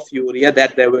amount of urea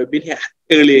that they were been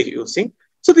earlier using.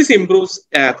 So this improves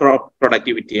crop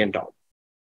productivity and all.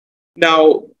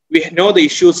 Now, we know the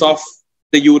issues of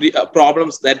the urea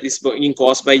problems that is being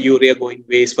caused by urea going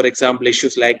waste. For example,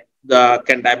 issues like the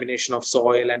contamination of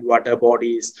soil and water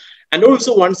bodies. And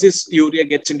also, once this urea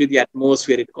gets into the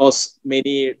atmosphere, it causes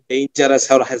many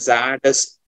dangerous or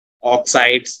hazardous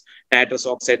oxides, nitrous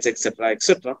oxides, etc.,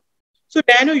 etc. So,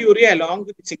 nano urea, along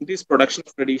with its increased production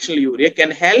of traditional urea,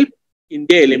 can help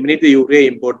India eliminate the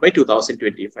urea import by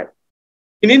 2025.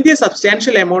 In India, a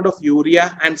substantial amount of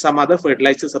urea and some other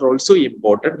fertilizers are also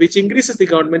imported, which increases the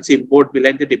government's import bill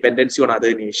and the dependency on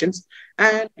other nations.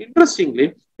 And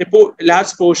interestingly, a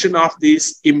large portion of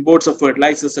these imports of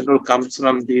fertilizers and all comes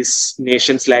from these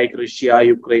nations like Russia,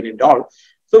 Ukraine, and all.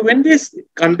 So when these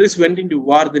countries went into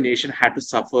war, the nation had to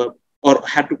suffer or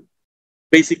had to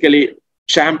basically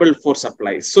shamble for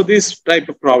supplies. So these type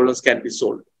of problems can be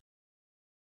solved.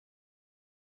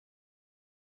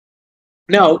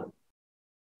 Now,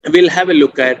 we'll have a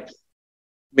look at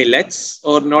millets,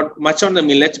 or not much on the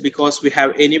millets because we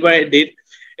have anyway did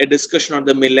a discussion on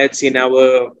the millets in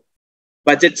our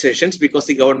budget sessions because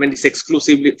the government is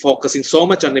exclusively focusing so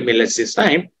much on the millets this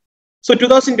time. So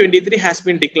 2023 has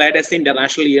been declared as the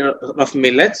International Year of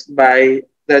Millets by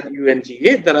the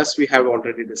UNGA. The rest we have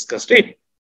already discussed it.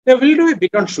 Now we'll do a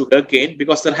bit on sugarcane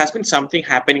because there has been something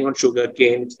happening on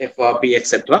sugarcane, FRP,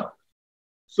 etc.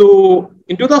 So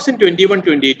in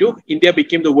 2021-22, India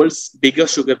became the world's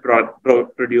biggest sugar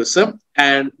producer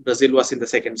and Brazil was in the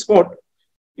second spot.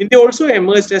 India also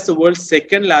emerged as the world's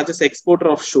second largest exporter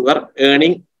of sugar,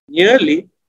 earning nearly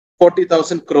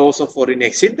 40,000 crores of foreign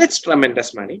exchange. That's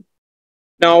tremendous money.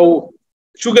 Now,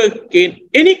 sugarcane,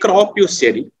 any crop you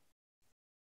study,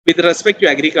 with respect to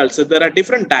agriculture, there are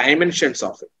different dimensions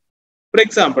of it. For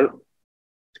example,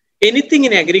 anything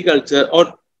in agriculture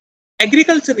or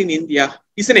agriculture in India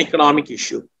is an economic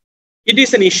issue. It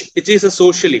is an issue. It is a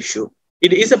social issue.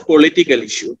 It is a political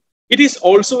issue. It is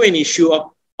also an issue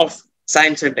of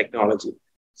science and technology.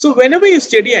 So whenever you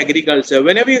study agriculture,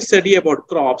 whenever you study about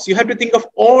crops, you have to think of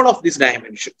all of these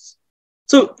dimensions.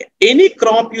 So any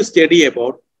crop you study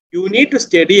about, you need to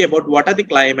study about what are the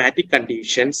climatic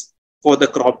conditions for the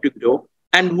crop to grow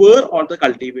and where all the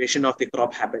cultivation of the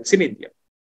crop happens in India.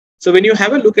 So when you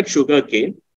have a look at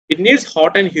sugarcane, it needs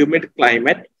hot and humid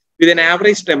climate with an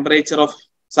average temperature of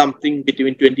something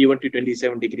between 21 to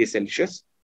 27 degrees Celsius.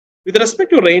 With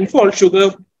respect to rainfall,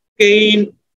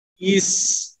 sugarcane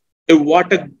is a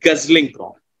water guzzling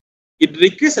crop. It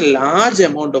requires a large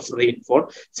amount of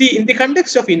rainfall. See, in the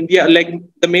context of India, like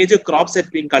the major crops that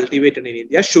are being cultivated in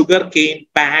India, sugarcane,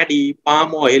 paddy,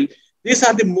 palm oil, these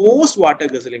are the most water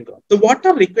guzzling crops. The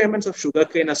water requirements of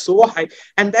sugarcane are so high,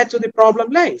 and that's where the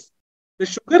problem lies. The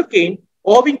sugarcane,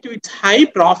 owing to its high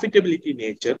profitability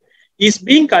nature, is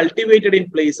being cultivated in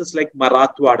places like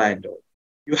Marathwada and all.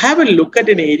 You have a look at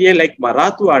an area like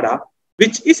Marathwada,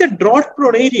 which is a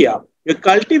drought-prone area. You're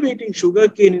cultivating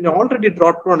sugarcane in an already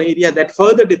drought-prone area that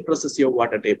further depresses your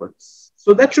water tables.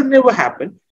 So that should never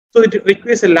happen. So it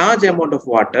requires a large amount of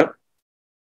water.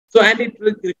 So, and it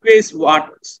requires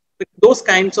water, those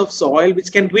kinds of soil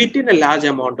which can retain a large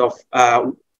amount of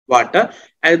water.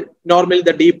 And normally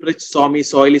the deep, rich, soamy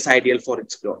soil is ideal for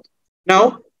its growth.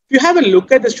 Now, if you have a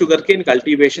look at the sugarcane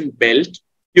cultivation belt,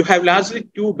 you have largely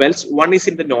two belts. One is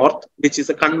in the north, which is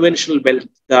a conventional belt.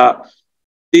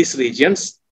 These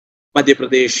regions, Madhya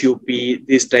Pradesh, UP,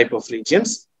 these type of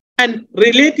regions. And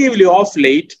relatively of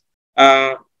late,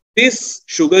 this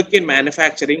sugarcane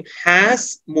manufacturing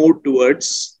has moved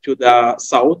towards to the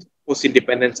south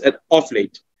post-independence of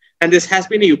late. And this has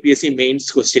been a UPSC mains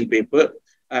question paper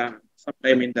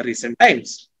sometime in the recent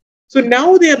times. So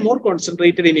now they are more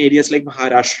concentrated in areas like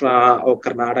Maharashtra or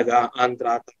Karnataka,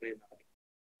 Andhra, Tamil Nadu.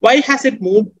 Why has it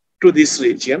moved to this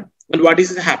region and what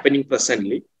is happening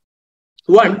presently?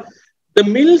 One, the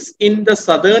mills in the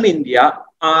southern India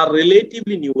are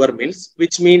relatively newer mills,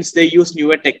 which means they use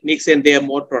newer techniques and they are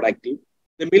more productive.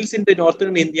 The mills in the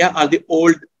northern India are the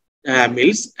old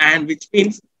mills, and which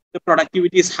means the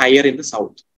productivity is higher in the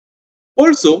south.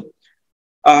 Also,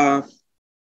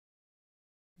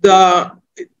 the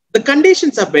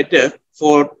conditions are better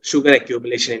for sugar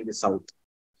accumulation in the south.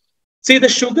 See, the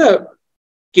sugar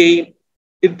cane,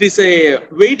 it is a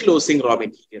weight-losing raw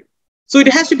material. So it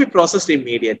has to be processed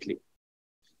immediately.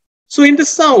 So in the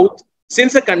south,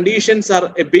 since the conditions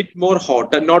are a bit more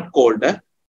hotter, not colder,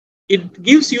 it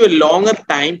gives you a longer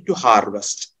time to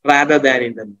harvest rather than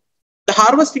in the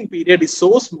harvesting period is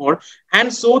so small,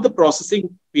 and so the processing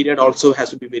period also has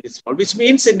to be very small, which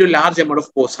means into a large amount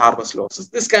of post-harvest losses.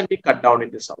 This can be cut down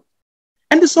in the south.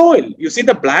 And the soil, you see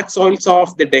the black soils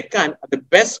of the Deccan are the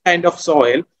best kind of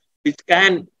soil which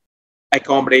can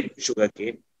accommodate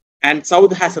sugarcane. And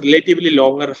south has relatively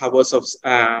longer hours of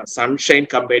sunshine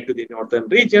compared to the northern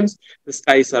regions. The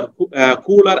skies are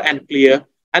cooler and clear,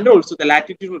 and also the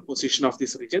latitudinal position of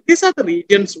this region. These are the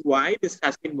regions why this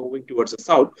has been moving towards the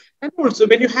south. And also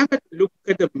when you have a look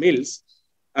at the mills,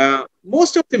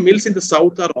 most of the mills in the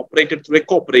south are operated through a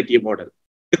cooperative model.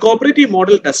 The cooperative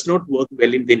model does not work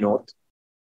well in the north.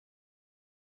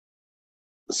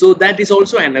 So that is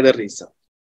also another reason.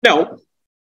 Now,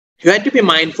 you have to be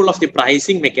mindful of the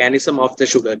pricing mechanism of the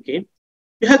sugarcane.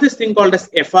 You have this thing called as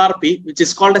FRP, which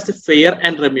is called as the fair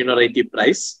and remunerative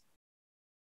price.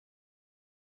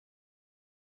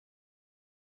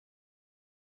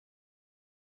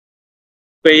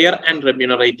 Fair and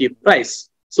remunerative price.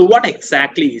 So what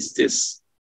exactly is this?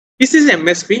 This is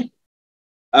MSP.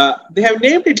 They have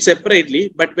named it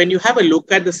separately, but when you have a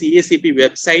look at the CACP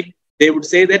website, they would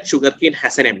say that sugarcane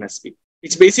has an MSP,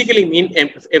 which basically means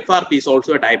FRP is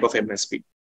also a type of MSP.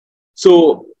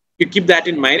 So you keep that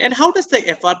in mind. And how does the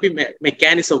FRP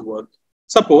mechanism work?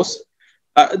 Suppose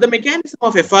the mechanism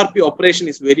of FRP operation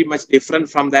is very much different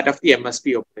from that of the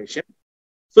MSP operation.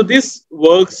 So this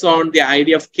works on the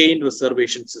idea of cane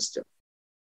reservation system.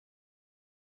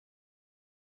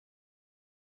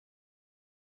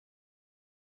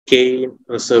 Cane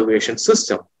reservation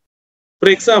system. For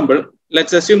example,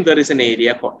 let's assume there is an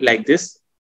area like this.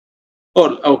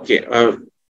 Or, okay,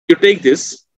 you take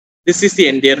this. This is the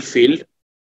entire field.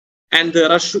 And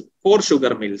there are 4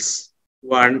 sugar mills.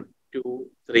 1, 2,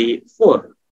 3, 4.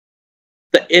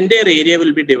 The entire area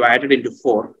will be divided into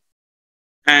 4.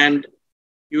 And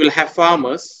you will have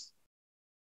farmers.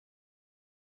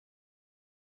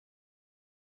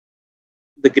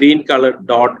 The green colored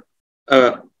dot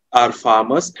are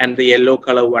farmers, and the yellow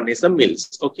color one is the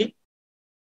mills. Okay.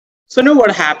 So now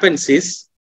what happens is,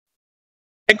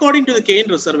 according to the cane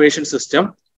reservation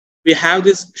system, we have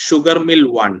this sugar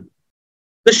mill 1.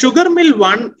 The sugar mill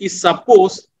 1 is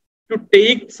supposed to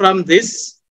take from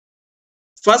this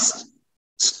first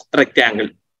rectangle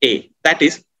A. That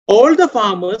is, all the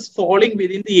farmers falling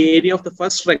within the area of the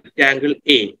first rectangle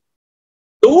A.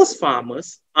 Those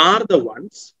farmers are the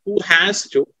ones who has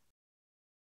to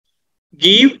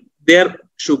give their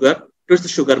sugar to the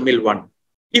sugar mill 1.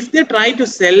 If they try to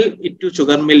sell it to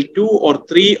sugar mill 2 or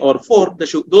 3 or 4,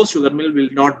 those sugar mill will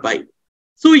not buy.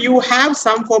 So you have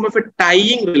some form of a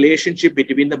tying relationship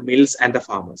between the mills and the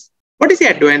farmers. What is the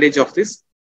advantage of this?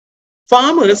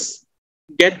 Farmers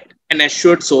get an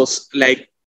assured source like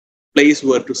place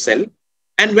where to sell.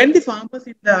 And when the farmers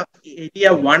in the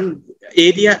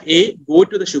area A go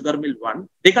to the sugar mill 1,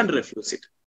 they can't refuse it.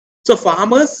 So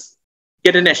farmers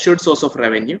get an assured source of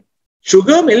revenue.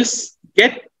 Sugar mills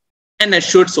get an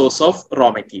assured source of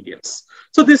raw materials.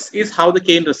 So this is how the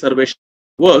cane reservation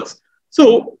works.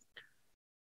 So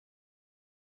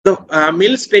the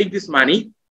mills take this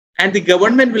money, and the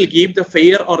government will give the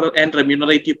fair and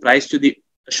remunerative price to the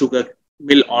sugar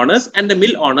mill owners, and the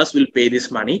mill owners will pay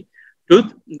this money to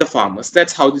the farmers.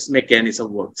 That's how this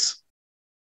mechanism works.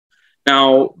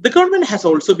 Now, the government has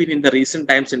also been in the recent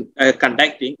times in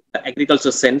conducting the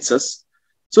agriculture census.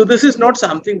 So this is not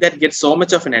something that gets so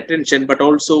much of an attention, but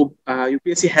also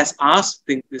UPSC has asked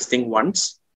this thing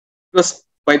once. It was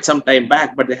quite some time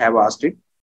back, but they have asked it.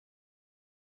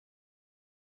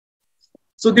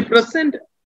 So the present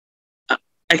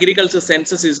agriculture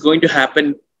census is going to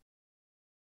happen.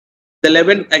 The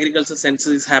 11th agriculture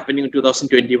census is happening in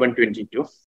 2021-22.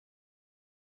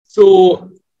 So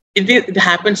it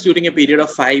happens during a period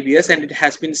of 5 years, and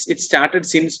it started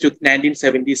since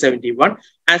 1970-71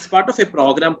 as part of a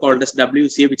program called as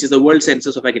WCA, which is the World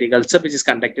Census of Agriculture, which is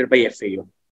conducted by FAO.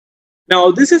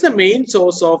 Now, this is a main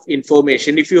source of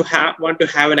information if you want to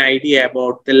have an idea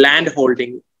about the land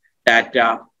holding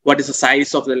data. What is the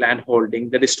size of the land holding,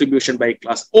 the distribution by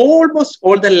class, almost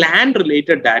all the land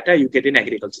related data you get in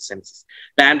agriculture census,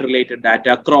 land related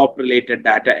data, crop related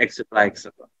data, etc.,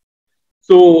 etc.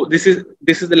 So this is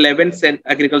the 11th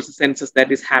agriculture census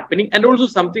that is happening. And also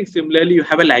something similarly, you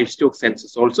have a livestock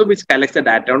census also, which collects the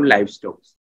data on livestock.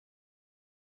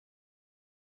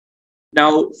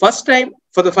 Now, for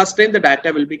the first time, the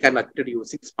data will be collected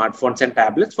using smartphones and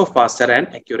tablets for faster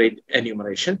and accurate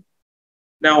enumeration.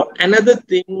 Now, another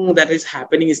thing that is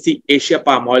happening is the Asia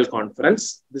Palm Oil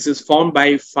Conference. This is formed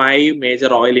by 5 major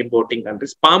palm oil importing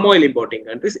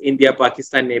countries, India,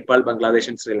 Pakistan, Nepal, Bangladesh,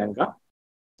 and Sri Lanka.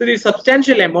 So the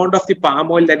substantial amount of the palm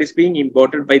oil that is being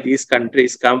imported by these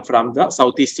countries come from the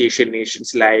Southeast Asian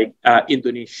nations like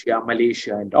Indonesia,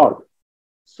 Malaysia, and all.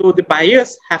 So the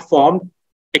buyers have formed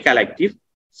a collective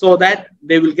so that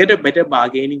they will get a better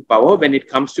bargaining power when it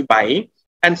comes to buying,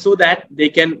 and so that they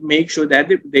can make sure that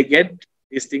they get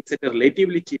these things at a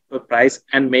relatively cheaper price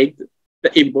and make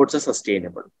the imports are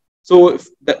sustainable. So if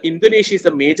the Indonesia is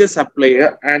the major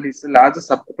supplier and is the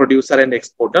largest producer and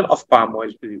exporter of palm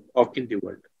oil in the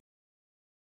world.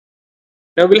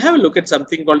 Now we'll have a look at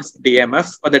something called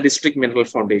DMF, or the District Mineral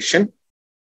Foundation.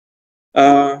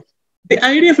 The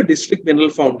idea of a District Mineral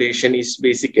Foundation is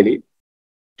basically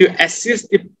to assist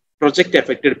the project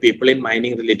affected people in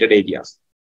mining related areas.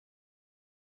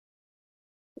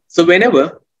 So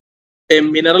whenever a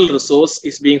mineral resource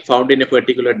is being found in a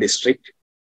particular district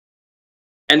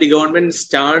and the government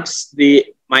starts the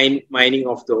mining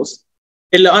of those,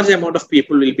 a large amount of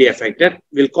people will be affected.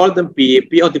 We'll call them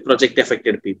PAP, or the project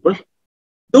affected people.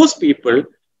 Those people,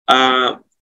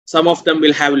 some of them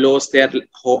will have lost their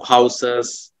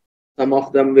houses, some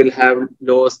of them will have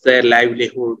lost their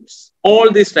livelihoods. All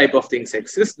these type of things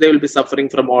exist. They will be suffering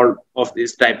from all of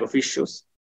these type of issues.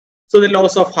 So the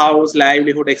loss of house,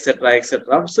 livelihood, etc.,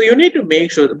 etc. So you need to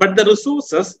make sure, but the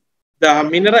resources, the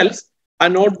minerals are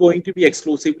not going to be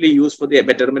exclusively used for the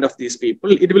betterment of these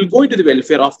people. It will go into the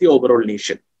welfare of the overall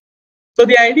nation. So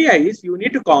the idea is you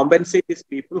need to compensate these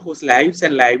people whose lives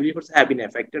and livelihoods have been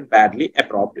affected badly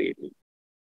appropriately.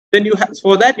 Then you have,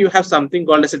 for that, you have something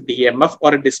called as a DMF,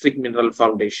 or a District Mineral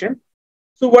Foundation.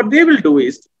 So what they will do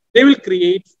is they will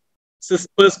create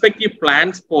perspective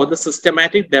plans for the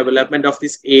systematic development of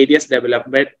these areas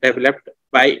developed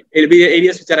by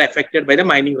areas which are affected by the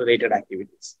mining related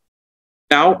activities.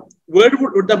 Now, where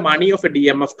would the money of a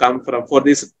DMF come from for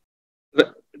these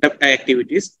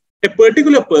activities? A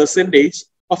particular percentage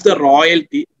of the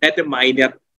royalty that a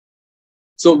miner.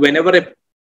 So whenever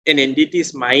an entity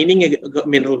is mining a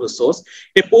mineral resource,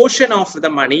 a portion of the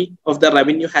money of the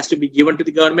revenue has to be given to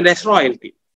the government as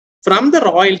royalty. From the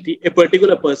royalty, a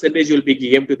particular percentage will be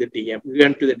given to the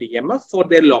DMF for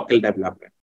their local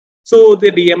development. So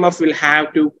the DMF will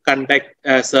have to conduct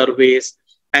surveys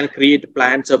and create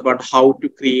plans about how to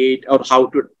create or how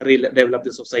to develop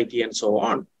the society and so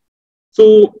on.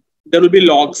 So there will be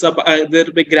Lok Sabha, there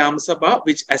will be Gram Sabha,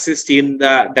 which assist in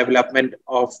the development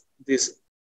of these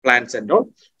plans and all.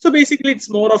 So basically,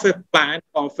 it's more of a plan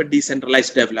of a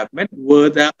decentralized development where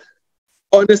the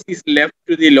onus is left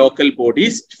to the local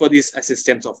bodies for this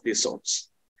assistance of these sorts.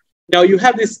 Now you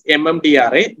have this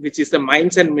MMDRA, which is the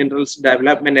Mines and Minerals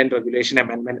Development and Regulation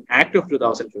Amendment Act of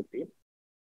 2015.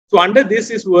 So under this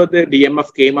is where the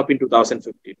DMF came up in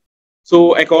 2015.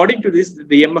 So according to this, the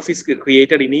DMF is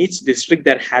created in each district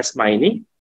that has mining.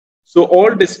 So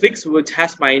all districts which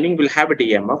has mining will have a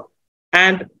DMF.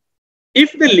 And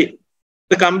if the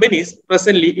companies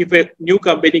presently, if a new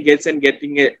company gets a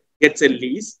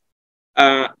lease,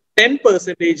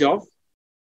 10% of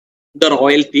the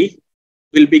royalty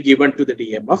will be given to the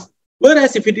DMF.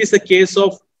 Whereas if it is a case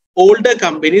of older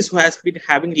companies who has been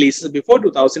having leases before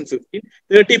 2015,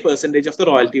 30% of the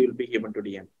royalty will be given to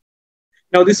DMF.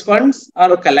 Now, these funds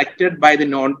are collected by the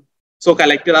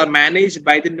managed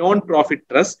by the non-profit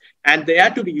trust, and they are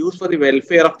to be used for the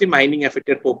welfare of the mining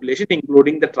affected population,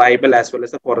 including the tribal as well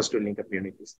as the forest dwelling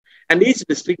communities. And each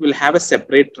district will have a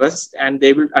separate trust, and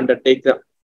they will undertake the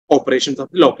operations of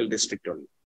the local district only.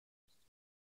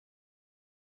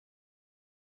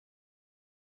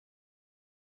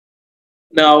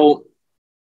 Now,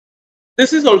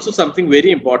 this is also something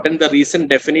very important, the recent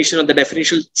definition or the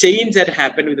definitional change that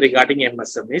happened with regarding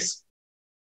MSMEs.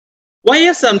 Why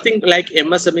is something like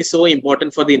MSME so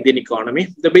important for the Indian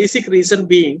economy? The basic reason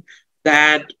being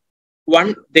that,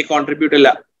 one, they contribute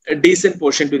a decent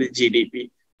portion to the GDP.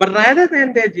 But rather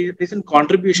than their decent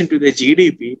contribution to the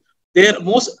GDP, their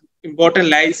most important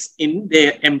lies in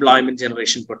their employment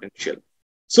generation potential.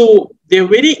 So they're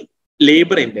very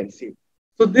labor intensive.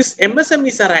 So these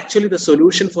MSMEs are actually the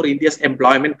solution for India's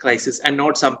employment crisis and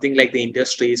not something like the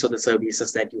industries or the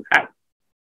services that you have.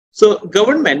 So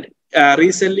government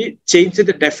recently changed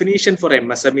the definition for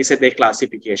MSMEs at their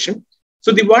classification.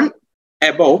 So the one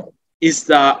above is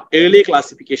the early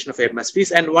classification of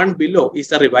MSPs and one below is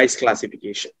the revised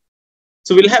classification.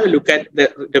 So we'll have a look at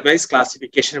the revised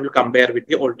classification and we'll compare with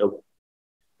the older one.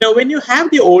 Now, when you have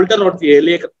the older or the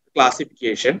earlier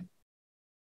classification,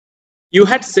 you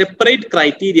had separate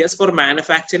criteria for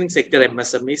manufacturing sector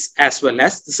MSMEs as well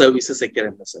as the services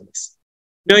sector MSMEs.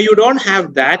 Now, you don't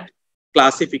have that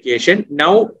classification.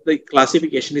 Now, the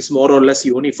classification is more or less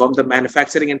uniform. The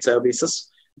manufacturing and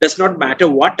services does not matter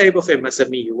what type of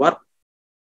MSME you are.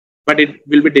 but it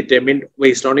will be determined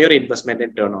based on your investment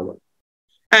and turnover.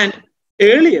 And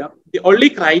earlier, the only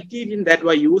criterion that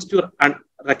were used to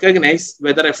recognize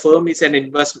whether a firm is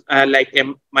an like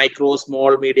a micro,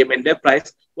 small, medium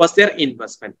enterprise was their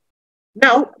investment.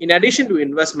 Now, in addition to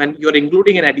investment, you're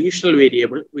including an additional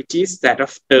variable, which is that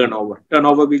of turnover.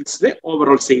 Turnover means the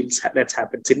overall sales that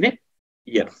happens in a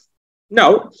year.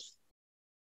 Now,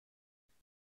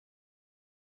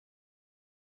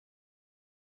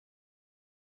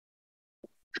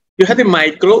 you have the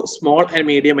micro, small, and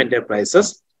medium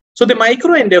enterprises. So the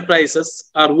micro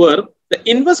enterprises are where the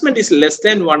investment is less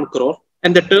than 1 crore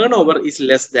and the turnover is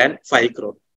less than 5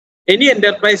 crore. Any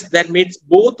enterprise that meets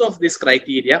both of these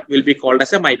criteria will be called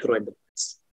as a micro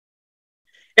enterprise.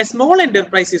 A small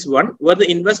enterprise is one where the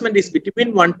investment is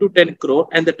between 1 to 10 crore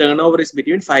and the turnover is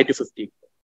between 5 to 50 crore.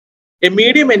 A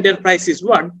medium enterprise is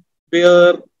one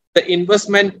where the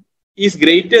investment is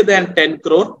greater than 10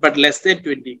 crore but less than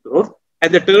 20 crore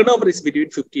and the turnover is between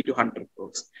 50 to 100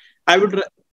 crores. I would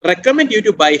recommend you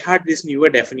to by heart these newer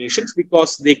definitions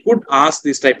because they could ask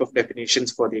this type of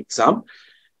definitions for the exam.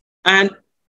 And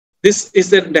this is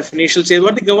the definition. So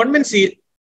what the government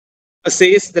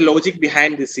says, the logic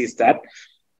behind this is that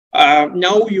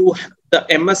now the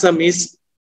MSMEs,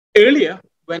 earlier,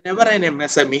 whenever an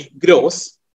MSME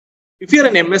grows, if you're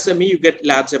an MSME, you get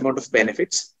large amount of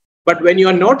benefits. But when you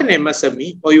are not an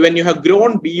MSME or when you have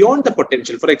grown beyond the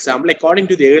potential, for example, according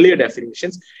to the earlier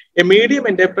definitions, a medium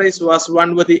enterprise was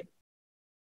one where the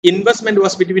investment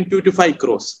was between 2 to 5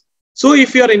 crores. So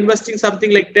if you are investing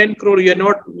something like 10 crore, you're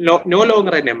no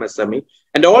longer an MSME,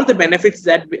 and all the benefits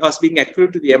that was being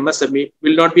accrued to the MSME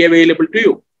will not be available to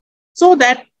you. So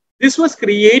that this was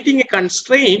creating a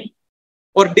constraint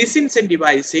or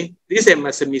disincentivizing these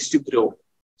MSMEs to grow.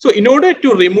 So in order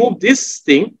to remove this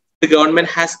thing, the government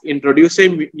has introduced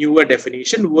a newer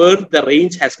definition where the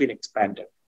range has been expanded.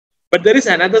 But there is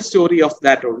another story of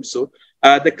that also.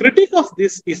 The critique of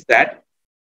this is that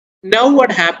now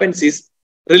what happens is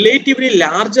relatively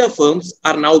larger firms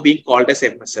are now being called as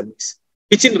MSMEs,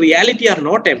 which in reality are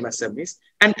not MSMEs.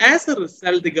 And as a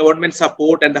result, the government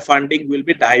support and the funding will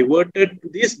be diverted to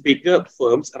these bigger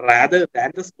firms rather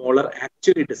than the smaller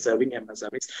actually deserving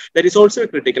MSMEs. There is also a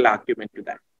critical argument to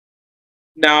that.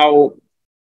 Now,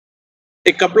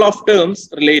 a couple of terms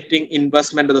relating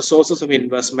investment or the sources of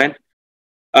investment,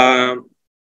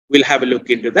 we'll have a look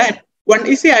into that. One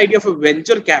is the idea of a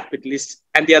venture capitalist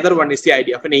and the other one is the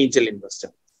idea of an angel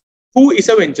investor. Who is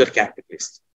a venture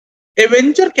capitalist? A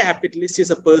venture capitalist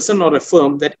is a person or a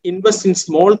firm that invests in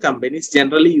small companies,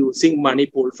 generally using money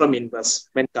pulled from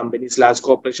investment companies, large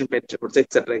corporations, venture funds,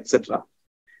 etc., etc.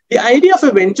 The idea of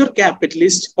a venture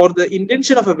capitalist or the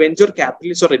intention of a venture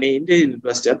capitalist or an angel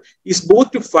investor is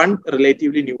both to fund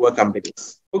relatively newer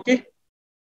companies. Okay.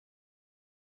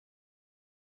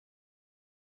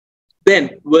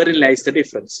 Then, wherein lies the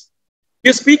difference?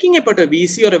 You're speaking about a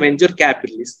VC or a venture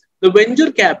capitalist. The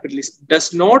venture capitalist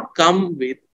does not come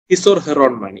with his or her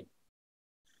own money.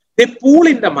 They pool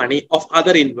in the money of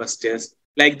other investors,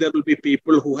 like there will be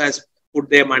people who has put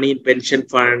their money in pension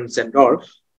funds and all.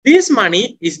 This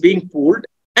money is being pooled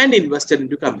and invested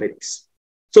into companies.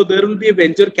 So there will be a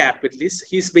venture capitalist.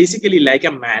 He's basically like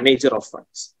a manager of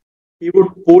funds. He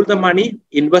would pool the money,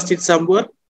 invest it somewhere,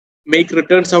 make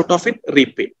returns out of it,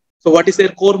 repay. So what is their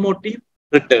core motive?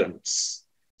 Returns.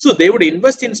 So they would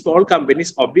invest in small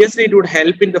companies. Obviously, it would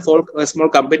help in the small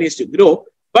companies to grow,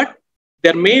 but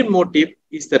their main motive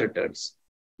is the returns.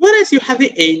 Whereas you have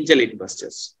the angel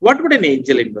investors. What would an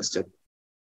angel investor do?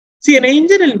 See, an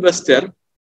angel investor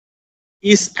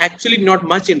is actually not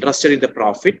much interested in the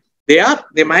profit.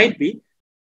 They might be.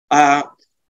 The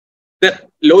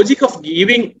logic of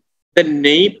giving the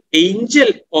name angel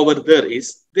over there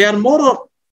is they are more or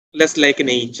less like an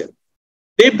angel.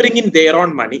 They bring in their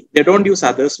own money. They don't use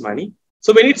others' money.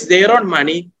 So when it's their own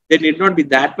money, they need not be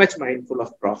that much mindful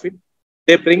of profit.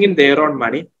 They bring in their own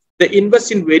money. They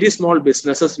invest in very small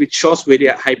businesses, which shows very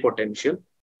high potential.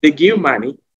 They give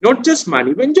money, not just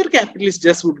money. Venture capitalists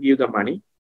just would give the money.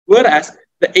 Whereas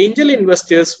the angel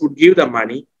investors would give the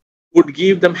money, would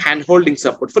give them hand-holding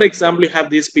support. For example, you have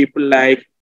these people like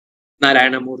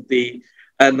Narayana Murthy,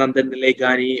 Nandan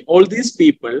Nilegani, all these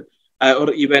people,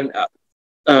 or even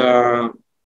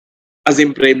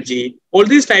Azim Premji, all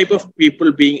these type of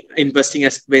people being investing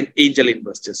as angel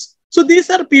investors. So these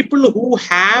are people who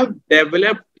have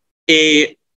developed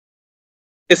a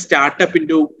startup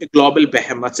into a global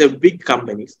behemoths, a big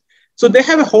companies. So they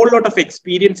have a whole lot of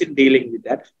experience in dealing with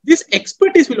that. This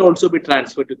expertise will also be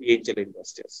transferred to the angel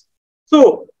investors.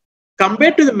 So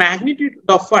Compared to the magnitude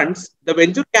of funds, the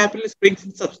venture capitalist brings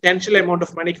in substantial amount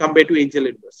of money compared to angel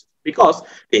investors, because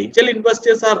the angel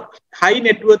investors are high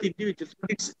net worth individuals, but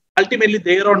it's ultimately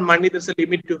their own money. There's a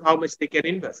limit to how much they can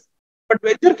invest. But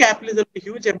venture capitalists have a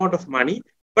huge amount of money,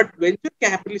 but venture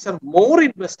capitalists are more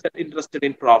interested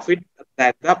in profit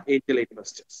than the angel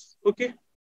investors. Okay.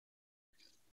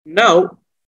 Now,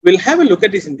 we'll have a look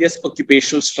at this India's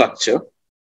occupational structure.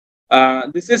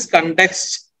 This is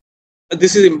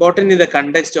important in the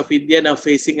context of India now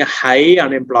facing a high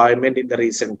unemployment in the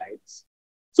recent times.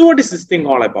 So what is this thing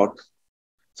all about?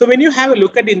 So when you have a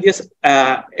look at India's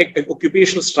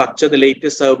occupational structure, the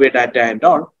latest survey data and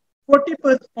all,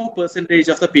 44%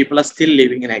 of the people are still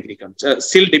living in agriculture,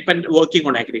 still working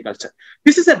on agriculture.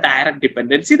 This is a direct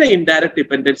dependency. The indirect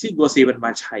dependency goes even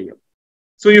much higher.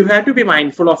 So you have to be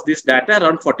mindful of this data.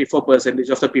 Around 44%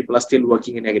 of the people are still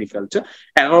working in agriculture.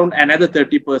 Around another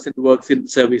 30% works in the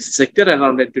service sector.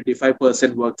 Around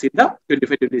 25% works in the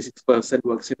 25-26%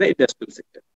 works in the industrial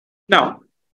sector. Now,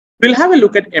 we'll have a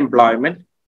look at employment,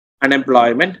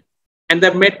 unemployment, and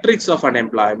the metrics of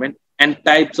unemployment and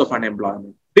types of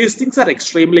unemployment. These things are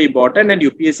extremely important, and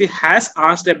UPSC has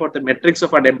asked about the metrics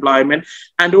of unemployment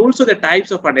and also the types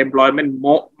of unemployment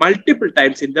multiple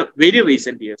times in the very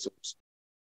recent years also.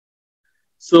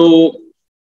 So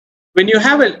when you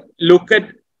have a look at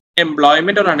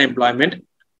employment or unemployment,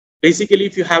 basically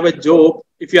if you have a job,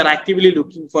 if you are actively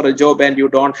looking for a job and you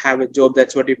don't have a job,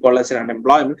 that's what you call as an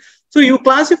unemployment. So you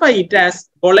classify it as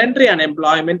voluntary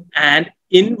unemployment and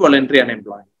involuntary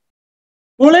unemployment.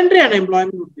 Voluntary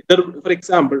unemployment would be, for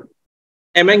example,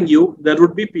 among you, there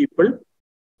would be people who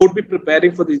would be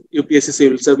preparing for the UPSC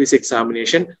civil service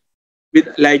examination.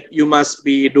 Like you must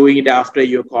be doing it after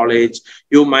your college.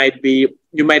 You might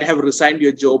have resigned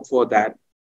your job for that.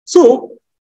 So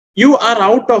you are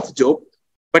out of job,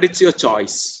 but it's your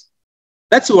choice.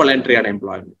 That's voluntary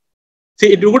unemployment.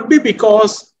 See, it would be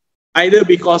either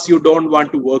because you don't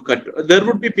want to work there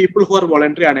would be people who are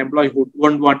voluntary unemployed who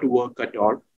won't want to work at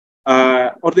all.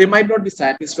 Or they might not be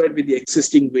satisfied with the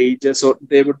existing wages, or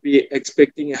they would be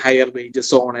expecting higher wages,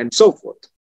 so on and so forth.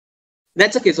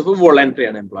 That's a case of a voluntary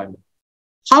unemployment.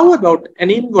 How about an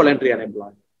involuntary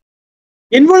unemployment?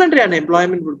 Involuntary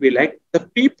unemployment would be like the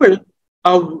people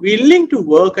are willing to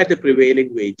work at the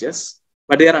prevailing wages,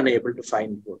 but they are unable to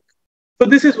find work. So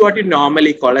this is what you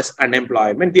normally call as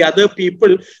unemployment. The other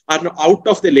people are out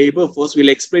of the labor force. We'll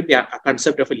explain the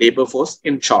concept of a labor force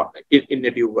in short, in a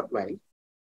due while.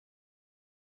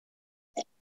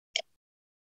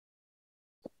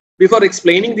 Before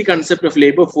explaining the concept of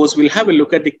labor force, we'll have a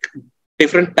look at the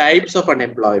different types of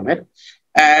unemployment.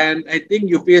 And I think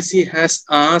UPSC has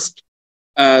asked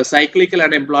cyclical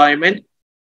unemployment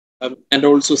and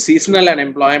also seasonal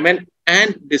unemployment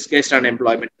and disguised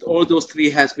unemployment. All those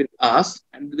three has been asked,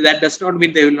 and that does not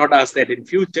mean they will not ask that in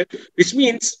future, which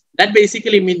means that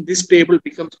basically means this table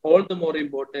becomes all the more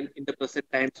important in the present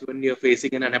times when you're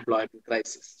facing an unemployment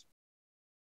crisis.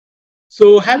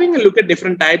 So having a look at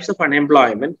different types of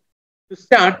unemployment, to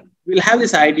start, we'll have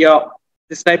this idea of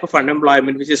this type of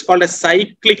unemployment, which is called a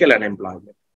cyclical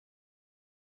unemployment.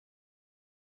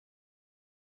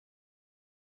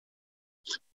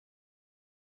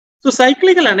 So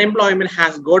cyclical unemployment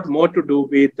has got more to do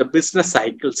with the business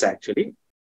cycles actually.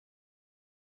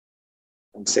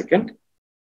 One second.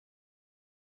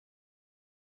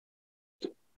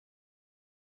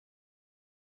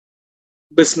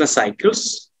 Business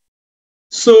cycles.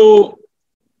 So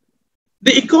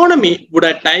the economy would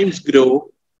at times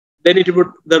grow, then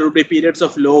there would be periods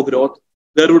of low growth,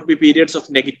 there would be periods of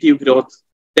negative growth,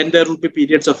 then there would be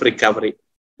periods of recovery.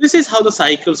 This is how the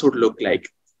cycles would look like.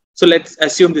 So let's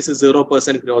assume this is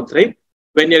 0% growth rate.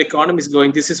 When your economy is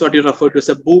growing, this is what you refer to as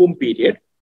a boom period.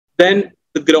 Then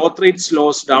the growth rate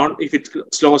slows down. If it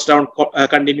slows down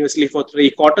continuously for 3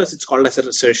 quarters, it's called as a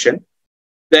recession.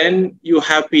 Then you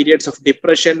have periods of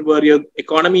depression where your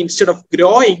economy, instead of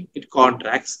growing, it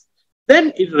contracts.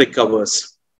 Then it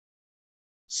recovers.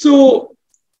 So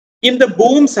in the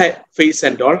boom phase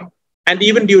and all, and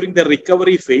even during the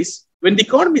recovery phase, when the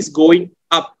economy is going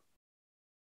up,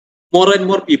 more and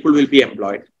more people will be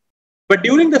employed. But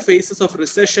during the phases of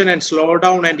recession and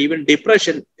slowdown and even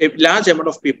depression, a large amount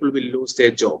of people will lose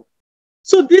their job.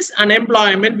 So this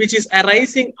unemployment, which is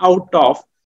arising out of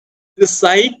the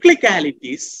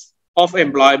cyclicalities of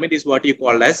employment, is what you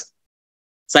call as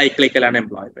cyclical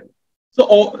unemployment. So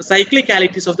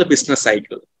cyclicalities of the business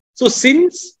cycle. So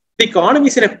since the economy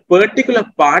is in a particular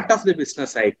part of the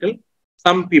business cycle,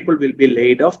 some people will be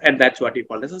laid off, and that's what you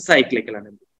call as a cyclical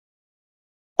unemployment.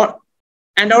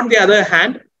 And on the other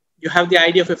hand, you have the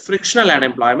idea of a frictional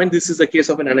unemployment. This is a case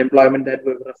of an unemployment that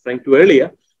we were referring to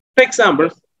earlier. For example,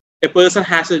 a person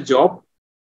has a job,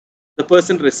 the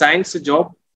person resigns the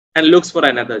job and looks for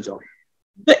another job.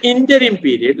 The interim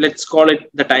period, let's call it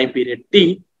the time period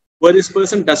T, where this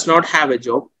person does not have a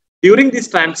job. During this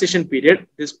transition period,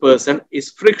 this person is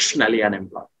frictionally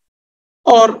unemployed.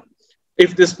 Or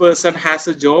if this person has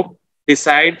a job,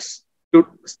 decides to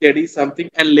study something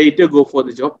and later go for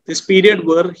the job, this period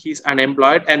where he's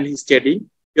unemployed and he's studying,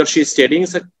 he or she is studying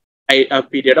is a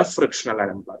period of frictional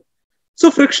unemployment. So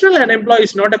frictional unemployment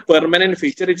is not a permanent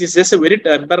feature. It is just a very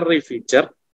temporary feature.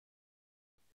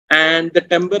 And the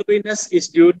temporariness is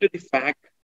due to the fact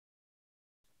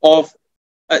of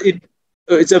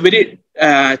it's a very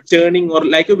churning or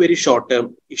like a very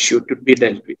short-term issue to be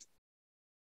dealt with.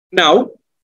 Now,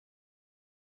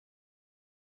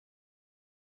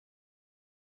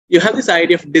 you have this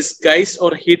idea of disguised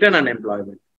or hidden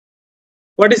unemployment.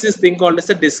 What is this thing called as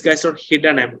a disguised or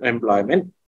hidden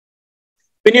employment?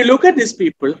 When you look at these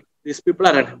people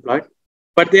are unemployed,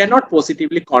 but they are not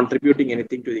positively contributing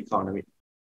anything to the economy.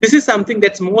 This is something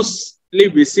that's mostly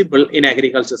visible in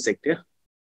agriculture sector.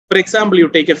 For example, you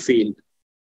take a field,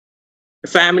 a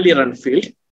family-run field.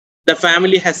 The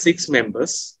family has 6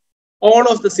 members.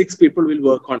 All of the 6 people will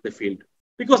work on the field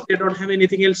because they don't have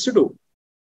anything else to do.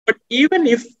 But even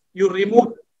if you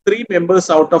remove 3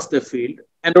 members out of the field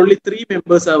and only 3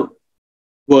 members are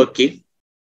working,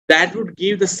 that would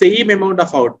give the same amount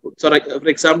of output. So, like, for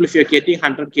example, if you're getting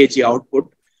 100 kg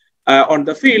output on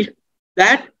the field,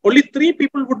 that only 3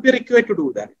 people would be required to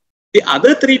do that. The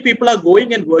other 3 people are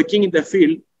going and working in the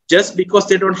field just because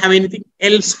they don't have anything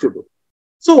else to do.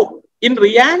 So, in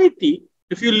reality,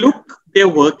 if you look, they're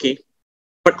working,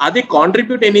 but are they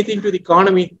contribute anything to the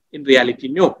economy? In reality,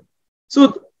 no.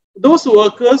 So, those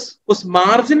workers whose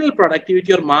marginal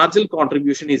productivity or marginal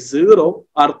contribution is 0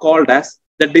 are called as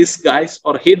the disguised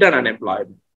or hidden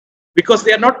unemployment because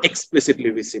they are not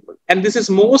explicitly visible. And this is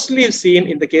mostly seen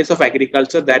in the case of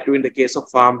agriculture, that too in the case of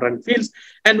farm-run fields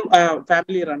and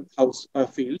family-run house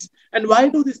fields. And why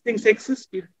do these things exist?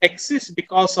 It exists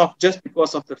because of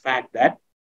the fact that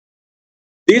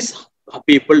these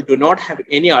people do not have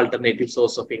any alternative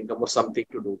source of income or something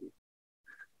to do with.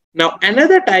 Now,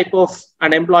 another type of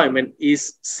unemployment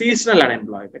is seasonal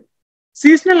unemployment.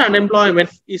 Seasonal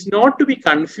unemployment is not to be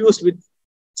confused with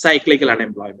cyclical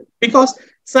unemployment because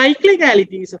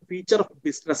cyclicality is a feature of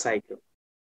business cycle.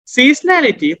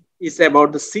 Seasonality is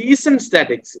about the seasons that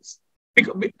exist.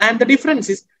 And the difference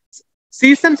is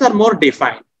seasons are more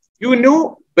defined. You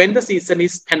know when the season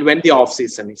is and when the off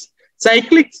season is.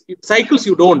 Cycles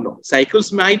you don't know.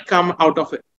 Cycles might come out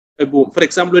of a boom. For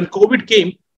example, when COVID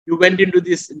came, you went into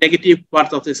this negative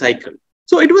part of the cycle.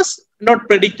 So it was not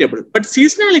predictable, but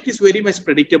seasonality is very much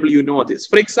predictable. You know this.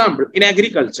 For example, in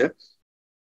agriculture,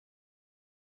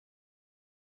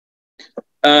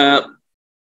 there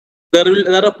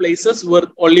are places where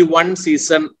only one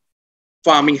season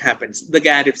farming happens, the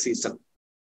Kharif season.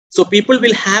 So people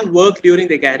will have work during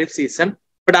the Kharif season,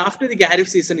 but after the Kharif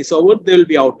season is over, they will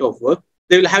be out of work.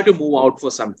 They will have to move out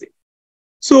for something.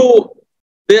 So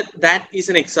that is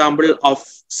an example of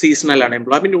seasonal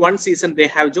unemployment. In one season they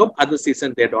have job, other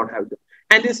season they don't have job.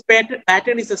 And this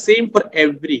pattern is the same for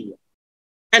every year.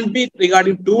 And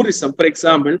regarding tourism, for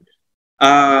example,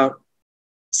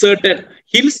 certain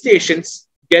hill stations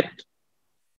get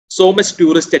so much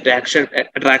tourist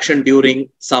attraction during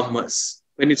summers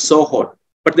when it's so hot,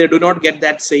 but they do not get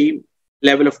that same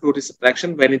level of tourist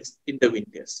attraction when it's in the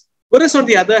winters. Whereas on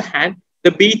the other hand,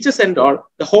 the beaches and all,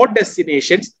 the hot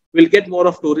destinations will get more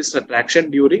of tourist attraction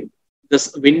during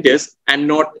the winters and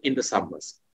not in the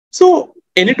summers. So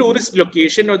any tourist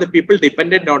location or the people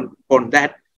dependent on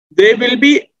that, they will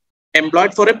be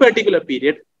employed for a particular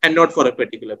period and not for a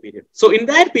particular period. So in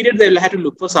that period, they will have to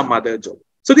look for some other job.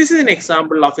 So this is an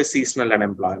example of a seasonal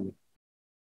unemployment.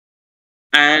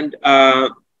 And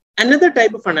another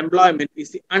type of unemployment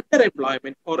is the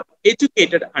underemployment or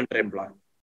educated underemployment.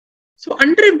 So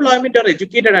underemployment or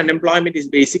educated unemployment is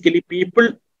basically people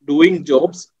doing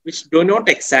jobs which do not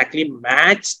exactly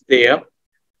match their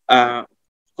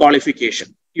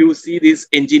qualification. You see these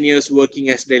engineers working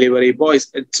as delivery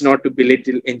boys. It's not to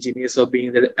belittle engineers or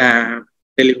being the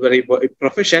delivery boy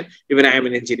profession. Even I am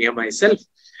an engineer myself.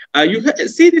 You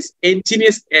see these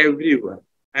engineers everywhere.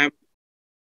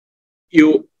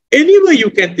 Anywhere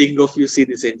you can think of, you see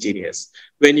these engineers.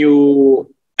 When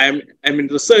I'm in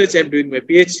research, I'm doing my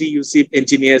PhD, you see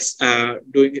engineers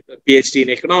doing a PhD in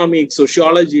economics,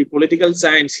 sociology, political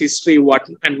science, history,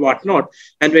 whatnot.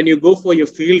 And when you go for your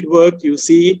field work, you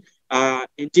see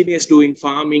engineers doing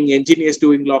farming, engineers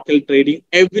doing local trading,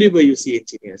 everywhere you see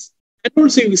engineers. And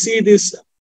also you see this.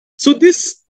 So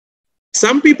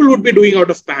some people would be doing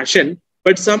out of passion,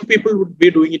 but some people would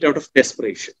be doing it out of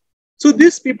desperation. So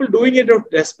these people doing it out of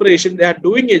desperation, they are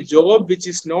doing a job which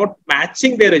is not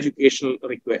matching their educational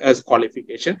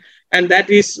qualification, and that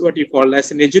is what you call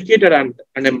as an educated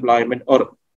unemployment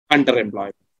or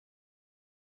underemployment.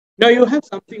 Now you have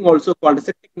something also called as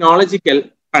a technological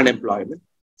unemployment.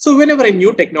 So whenever a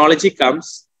new technology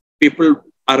comes, people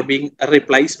are being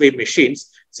replaced by machines.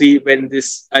 See, when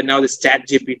this now this chat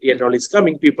GPT and all is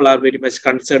coming, people are very much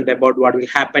concerned about what will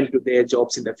happen to their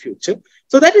jobs in the future.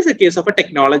 So that is a case of a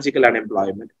technological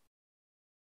unemployment.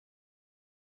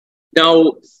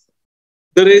 Now,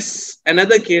 there is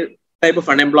another type of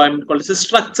unemployment called as a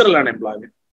structural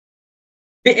unemployment.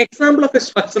 The example of a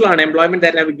structural unemployment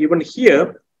that I have given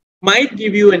here might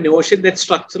give you a notion that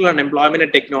structural unemployment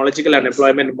and technological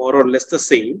unemployment are more or less the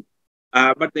same,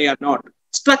 but they are not.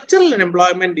 Structural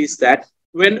unemployment is that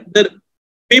when the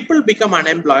people become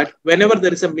unemployed whenever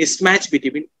there is a mismatch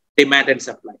between demand and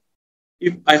supply.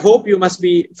 I hope you must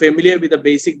be familiar with the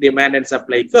basic demand and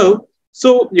supply curve.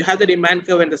 So you have the demand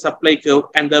curve and the supply curve,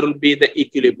 and there will be the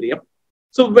equilibrium.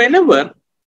 So whenever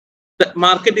the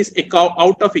market is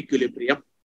out of equilibrium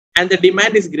and the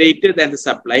demand is greater than the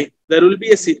supply, there will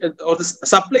be or the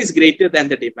supply is greater than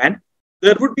the demand,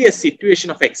 there would be a situation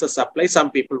of excess supply.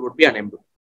 Some people would be unemployed.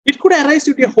 It could arise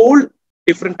due to a whole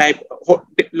different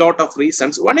lot of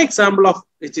reasons. One example of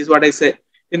which is what I say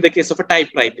in the case of a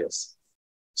typewriters.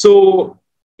 So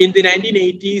in the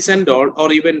 1980s and all,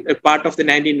 or even a part of the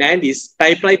 1990s,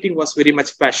 typewriting was very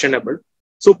much fashionable.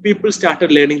 So people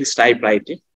started learning this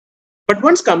typewriting. But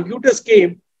once computers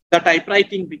came, the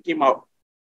typewriting became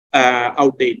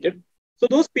outdated. So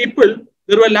those people,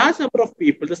 there were a large number of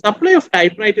people. The supply of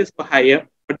typewriters were higher,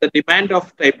 but the demand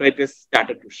of typewriters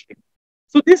started to shrink.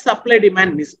 So this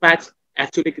supply-demand mismatch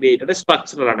actually created a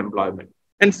structural unemployment.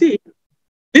 And see,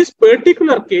 this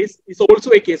particular case is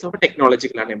also a case of a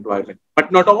technological unemployment, but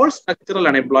not all structural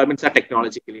unemployments are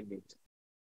technological in nature.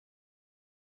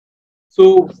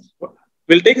 So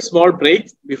we'll take a small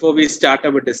break before we start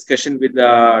our discussion with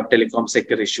the telecom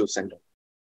sector issues. And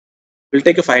we'll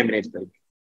take a 5-minute break.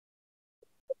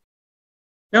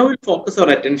 Now we'll focus our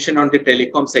attention on the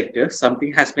telecom sector.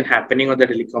 Something has been happening on the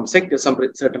telecom sector. Some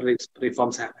certain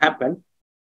reforms have happened.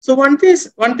 So one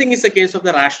thing is the case of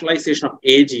the rationalization of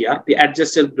AGR, the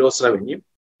adjusted gross revenue.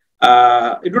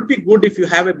 It would be good if you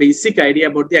have a basic idea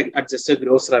about the adjusted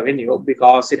gross revenue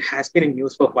because it has been in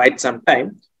news for quite some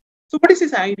time. So what is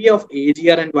this idea of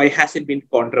AGR and why has it been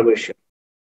controversial?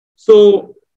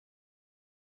 So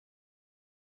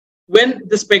when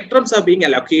the spectrums are being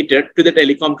allocated to the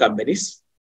telecom companies,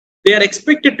 they are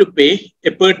expected to pay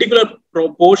a particular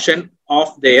proportion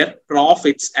of their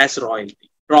profits as royalty,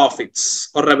 profits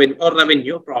or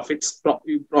revenue, profits,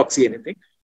 proxy anything,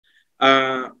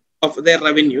 of their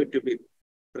revenue to be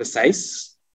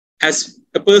precise, as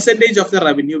a percentage of the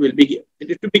revenue will be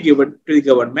given to the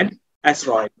government as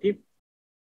royalty.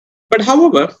 But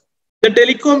however, the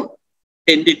telecom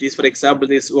entities, for example,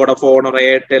 this Vodafone or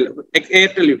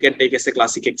Airtel, you can take as a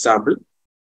classic example.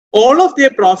 All of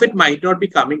their profit might not be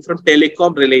coming from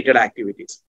telecom related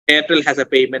activities. Airtel has a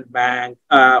payment bank.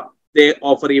 They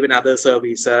offer even other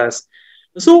services.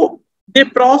 So their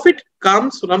profit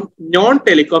comes from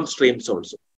non-telecom streams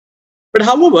also. But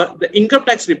however, the income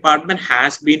tax department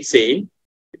has been saying,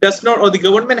 it does not, or the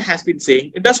government has been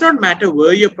saying, it does not matter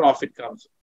where your profit comes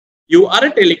from. You are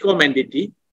a telecom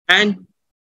entity, and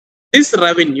this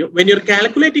revenue, when you're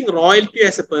calculating royalty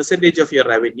as a percentage of your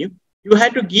revenue, you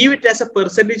have to give it as a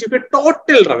percentage of your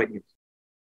total revenue.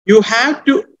 You have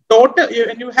to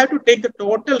take the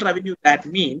total revenue. That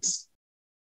means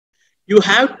you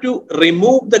have to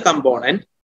remove the component.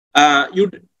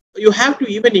 You have to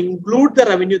even include the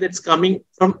revenue that's coming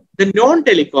from the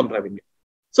non-telecom revenue.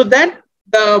 So that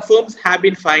the firms have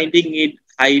been finding it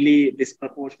highly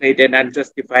disproportionate and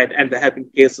unjustified, and there have been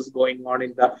cases going on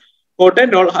in the court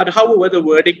and all. However, the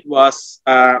verdict was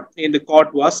in the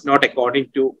court was not according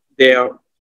to their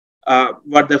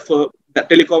what the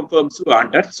telecom firms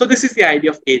wanted. So this is the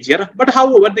idea of AGR. But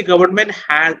however, the government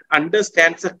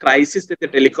understands the crisis that the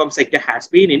telecom sector has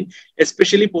been in,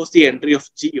 especially post the entry of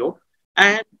Jio,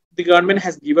 and the government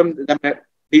has given them a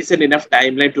decent enough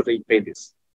timeline to repay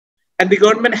this. And the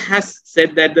government has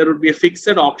said that there will be a fixed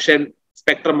auction,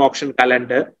 spectrum auction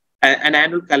calendar, an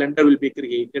annual calendar will be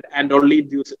created, and only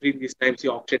during these times the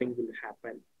auctioning will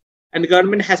happen. And the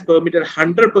government has permitted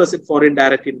 100% foreign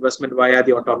direct investment via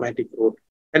the automatic route.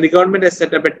 And the government has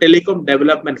set up a telecom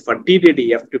development fund,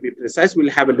 TDDF to be precise.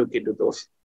 We'll have a look into those.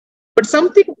 But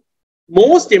something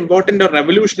most important or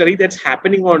revolutionary that's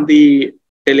happening on the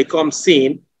telecom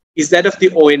scene is that of the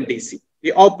ONDC,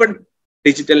 the Open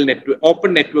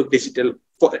Network Digital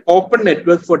for Open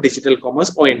Network for Digital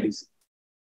Commerce, ONDC.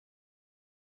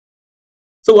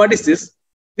 So what is this?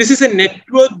 This is a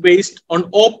network based on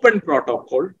open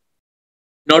protocol,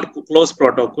 not closed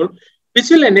protocol, which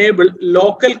will enable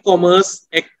local commerce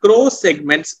across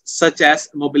segments such as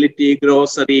mobility,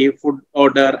 grocery, food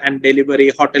order and delivery,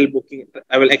 hotel booking,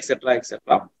 travel, etc.,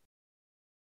 etc.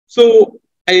 So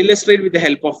I illustrate with the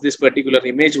help of this particular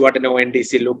image what an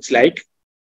ONDC looks like.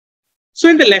 So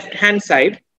in the left-hand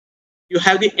side, you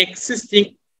have the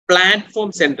existing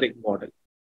platform-centric model.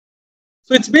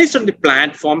 So it's based on the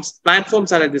platforms.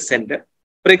 Platforms are at the center.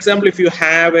 For example, if you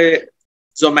have a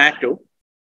Zomato,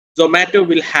 Zomato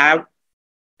will have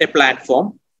a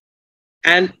platform,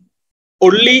 and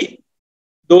only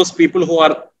those people who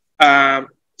are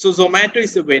so Zomato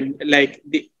is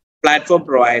the platform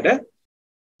provider.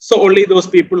 So only those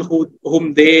people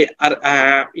whom they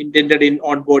are intended in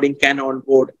onboarding can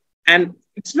onboard, and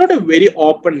it's not a very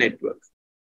open network.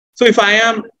 So if I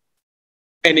am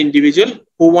an individual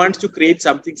who wants to create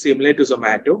something similar to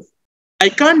Zomato, I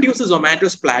can't use the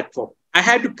Zomato's platform. I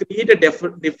had to create a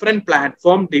different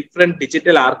platform, different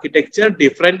digital architecture,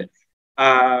 different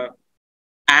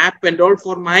app and all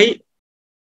for my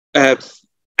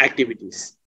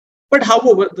activities. But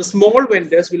however, the small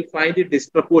vendors will find it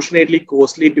disproportionately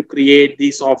costly to create the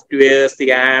softwares, the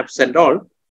apps and all.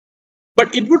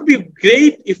 But it would be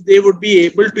great if they would be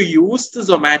able to use the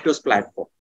Zomato's platform.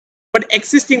 But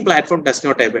existing platform does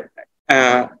not ever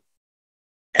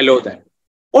allow that.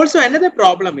 Also, another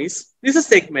problem is this is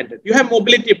segmented. You have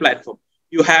mobility platform.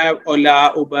 You have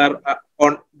Ola, Uber.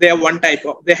 They have one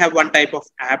type of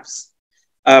apps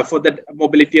for the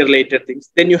mobility related things.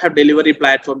 Then you have delivery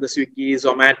platform, the Swiggy,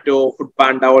 Zomato,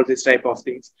 Foodpanda, all these type of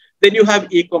things. Then you have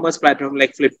e-commerce platform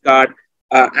like Flipkart,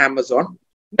 Amazon.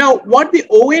 Now, what the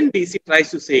ONDC tries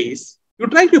to say is you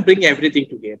try to bring everything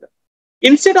together.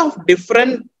 Instead of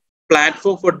different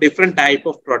platform for different type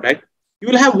of product, you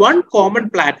will have one common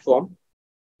platform.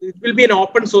 It will be an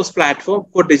open source platform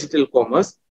for digital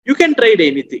commerce. You can trade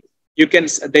anything. You can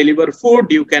deliver food,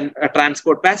 you can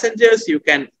transport passengers, you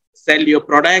can sell your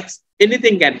products,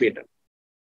 anything can be done.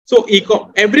 So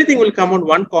everything will come on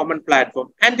one common platform.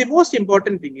 And the most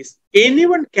important thing is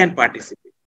anyone can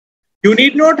participate. You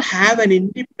need not have an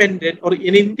independent or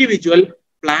an individual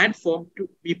platform to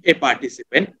be a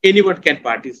participant. Anyone can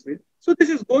participate. So this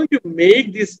is going to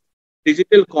make this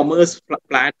digital commerce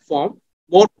platform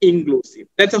more inclusive.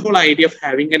 That's the whole idea of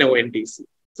having an ONDC.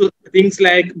 So things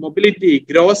like mobility,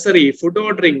 grocery, food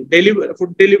ordering,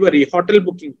 food delivery, hotel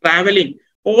booking, traveling,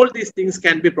 all these things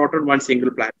can be brought on one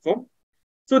single platform.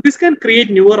 So this can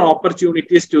create newer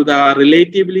opportunities to the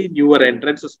relatively newer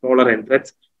entrants or smaller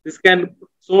entrants. This can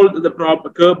solve the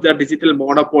problem, curb the digital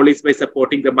monopolies by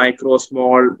supporting the micro,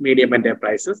 small, medium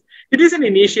enterprises. It is an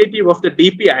initiative of the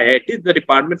DPIIT, the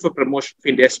Department for Promotion of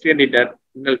Industry and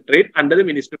International Trade, under the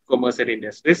Ministry of Commerce and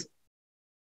Industries.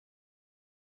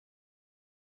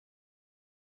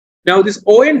 Now, this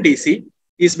ONDC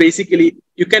is basically,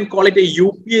 you can call it a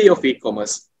UPI of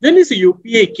e-commerce. When this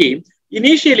UPI came,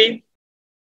 initially,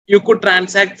 you could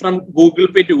transact from Google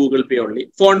Pay to Google Pay only,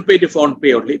 Phone Pay to Phone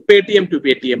Pay only, Paytm to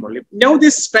Paytm only. Now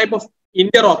this type of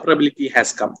interoperability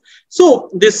has come. So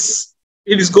it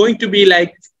is going to be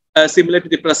like similar to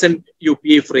the present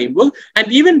UPI framework,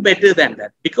 and even better than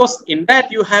that, because in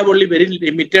that you have only very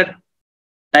limited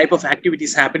type of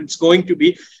activities happen. It's going to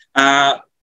be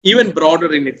even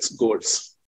broader in its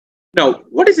goals. Now,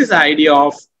 what is this idea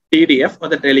of TDF, or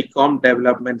the Telecom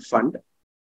Development Fund?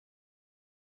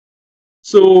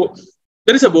 So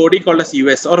there is a body called as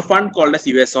US, or a fund called as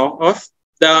USO, of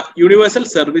the Universal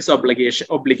Service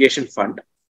Obligation Fund.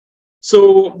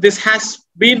 So this has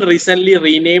been recently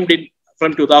renamed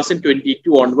from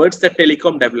 2022 onwards, the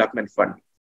Telecom Development Fund.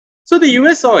 So the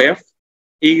USOF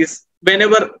is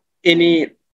whenever any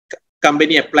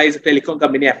company applies, a telecom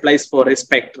company applies for a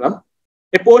spectrum,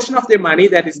 a portion of the money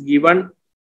that is given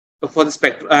for the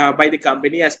spectrum by the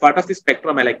company as part of the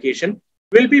spectrum allocation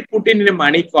will be put in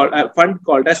a fund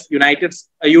called as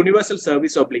Universal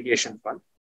Service Obligation Fund.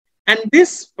 And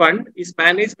this fund is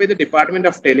managed by the Department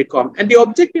of Telecom. And the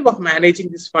objective of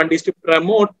managing this fund is to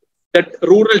promote that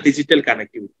rural digital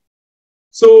connectivity.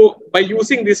 So by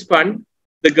using this fund,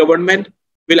 the government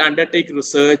will undertake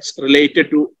research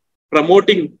related to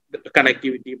promoting the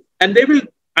connectivity. And they will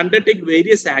undertake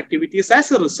various activities,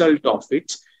 as a result of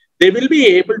which they will be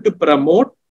able to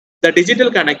promote the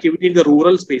digital connectivity in the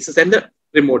rural spaces and the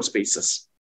remote spaces.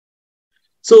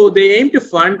 So they aim to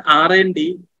fund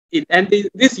R&D, and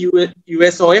this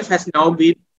USOF has now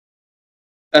been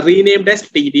renamed as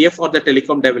TDF, or the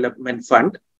Telecom Development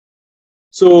Fund.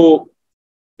 So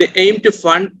they aim to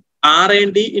fund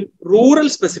R&D in rural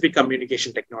specific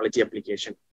communication technology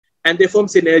application. And they form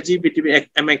synergy between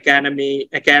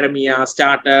academia,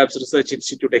 startups, research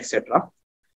institute, etc.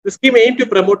 The scheme aims to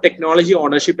promote technology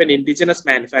ownership and indigenous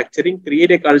manufacturing,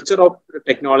 create a culture of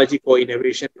technology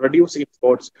co-innovation, reduce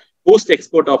imports, boost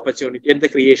export opportunity, and the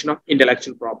creation of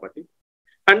intellectual property.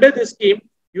 Under this scheme,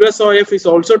 USOF is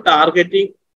also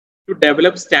targeting to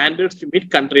develop standards to meet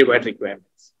country-wide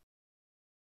requirements.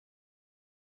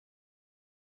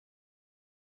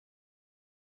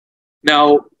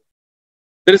 Now,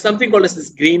 there is something called as this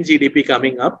green GDP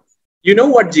coming up. You know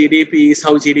what GDP is,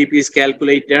 how GDP is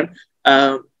calculated.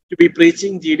 To be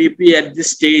preaching GDP at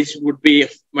this stage would be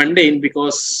mundane,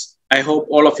 because I hope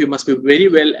all of you must be very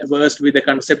well versed with the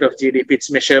concept of GDP,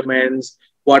 its measurements,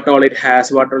 what all it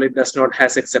has, what all it does not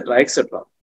has, etc., etc.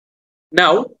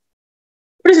 Now,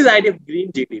 what is this idea of green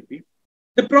GDP?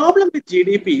 The problem with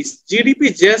GDP is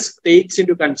GDP just takes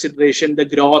into consideration the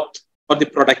growth or the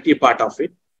productive part of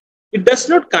it. It does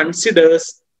not consider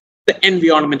the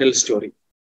environmental story.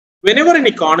 Whenever an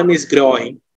economy is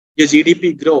growing, your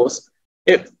GDP grows,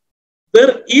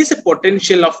 there is a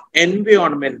potential of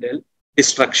environmental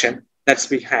destruction that's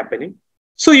been happening.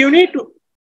 So you need to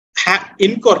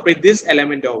incorporate this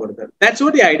element over there. That's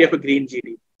what the idea of a green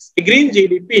GDP is. A green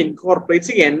GDP incorporates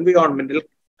the environmental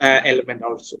element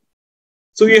also.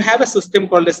 So you have a system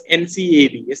called as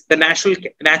NCAVS, the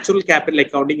Natural Capital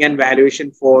Accounting and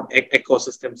Valuation for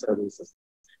Ecosystem Services.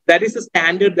 That is the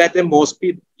standard that the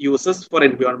MOSPI uses for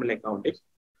environmental accounting.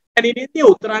 And in India,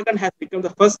 Uttarakhand has become the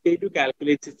first state to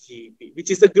calculate its GDP,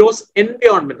 which is the gross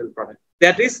environmental product.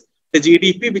 That is the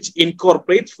GDP which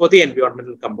incorporates for the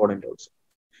environmental component also.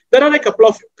 There are a couple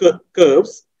of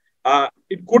curves.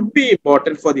 It could be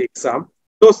important for the exam.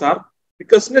 Those are the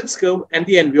Kuznets curve and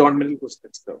the environmental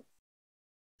Kuznets curve.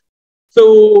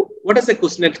 So what does the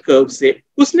Kuznets curve say?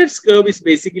 Kuznets curve is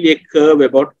basically a curve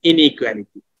about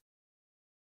inequality.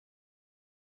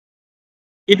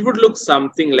 It would look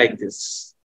something like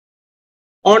this.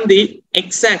 On the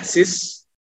x-axis,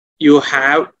 you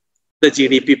have the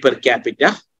GDP per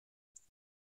capita,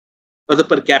 or the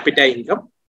per capita income.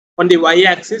 On the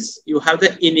y-axis, you have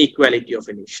the inequality of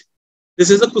a nation.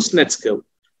 This is a Kuznets curve.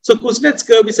 So Kuznets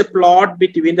curve is a plot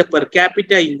between the per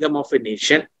capita income of a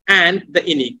nation and the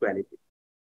inequality.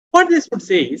 What this would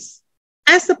say is,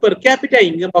 as the per capita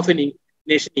income of a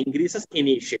nation increases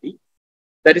initially,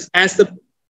 that is, as the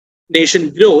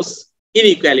nation grows,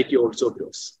 inequality also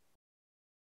grows.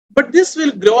 But this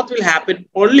growth will happen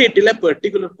only till a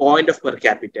particular point of per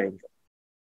capita income.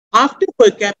 After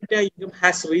per capita income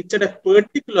has reached a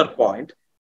particular point,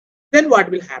 then what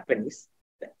will happen is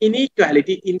the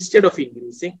inequality, instead of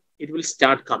increasing, it will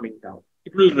start coming down.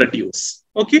 It will reduce.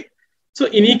 Okay. So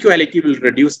inequality will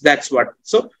reduce. That's what.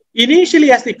 So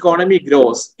initially, as the economy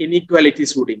grows,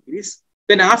 inequalities would increase.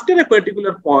 Then after a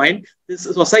particular point, this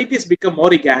societies become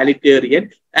more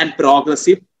egalitarian and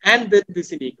progressive, and then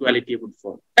this inequality would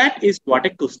fall. That is what a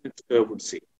Kuznets curve would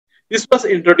say. This was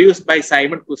introduced by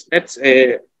Simon Kuznets,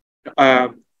 a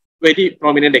very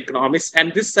prominent economist.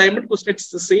 And this Simon Kuznets is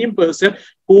the same person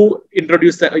who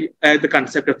introduced the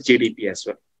concept of GDP as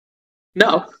well.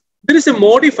 Now, there is a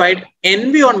modified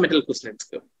environmental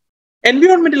Kuznets curve.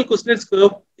 Environmental Kuznets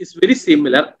curve is very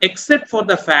similar, except for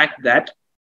the fact that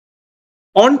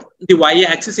on the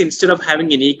y-axis, instead of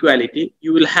having inequality,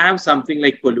 you will have something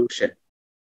like pollution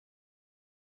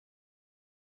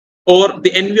or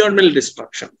the environmental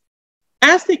destruction.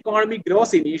 As the economy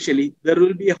grows initially, there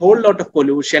will be a whole lot of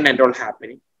pollution and all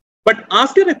happening. But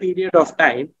after a period of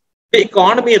time, the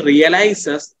economy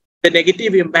realizes the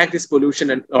negative impact this pollution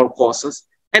and all causes,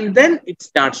 and then it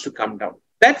starts to come down.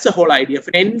 That's the whole idea of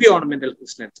an environmental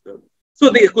Kuznets curve. So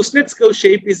the Kuznets curve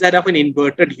shape is that of an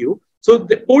inverted U. So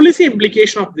the policy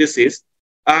implication of this is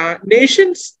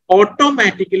nations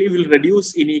automatically will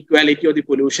reduce inequality or the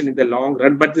pollution in the long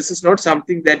run, but this is not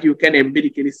something that you can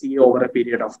empirically see over a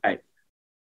period of time.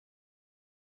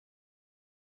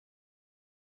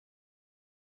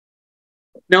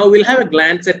 Now we'll have a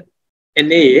glance at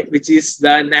NAA, which is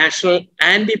the National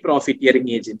Anti-Profiteering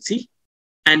Agency.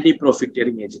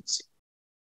 Anti-Profiteering Agency.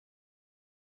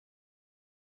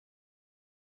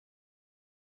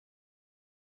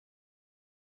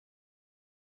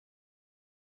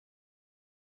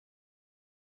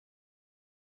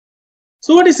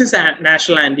 So what is this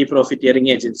National Anti-Profiteering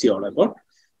Agency all about?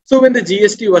 So when the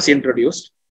GST was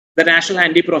introduced, the National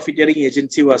Anti-Profiteering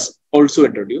Agency was also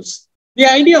introduced. The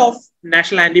idea of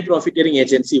National Anti-Profiteering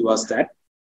Agency was that,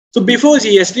 so before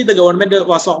GST, the government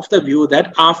was of the view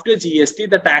that after GST,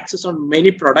 the taxes on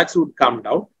many products would come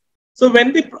down. So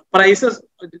when the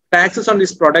taxes on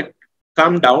this product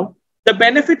come down, the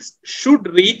benefits should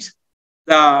reach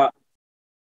the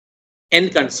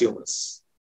end consumers.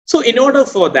 So in order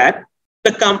for that,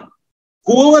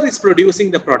 whoever is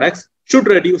producing the products should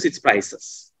reduce its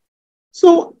prices.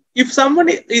 So if someone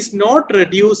is not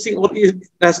reducing or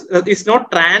is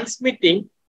not transmitting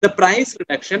the price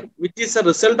reduction, which is a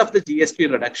result of the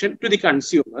GST reduction to the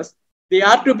consumers, they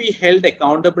are to be held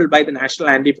accountable by the National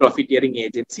Anti-Profiteering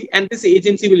Agency, and this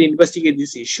agency will investigate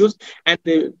these issues and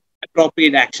the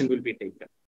appropriate action will be taken.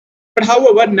 But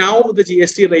however, now the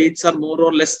GST rates are more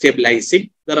or less stabilizing.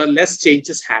 There are less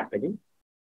changes happening.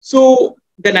 So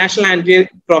the National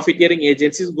Anti-Profiteering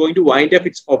Agency is going to wind up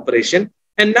its operation.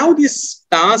 And now this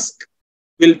task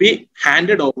will be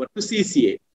handed over to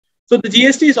CCA. So the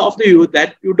GST is of the view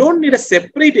that you don't need a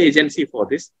separate agency for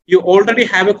this. You already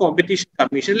have a competition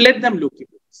commission. Let them look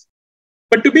into this.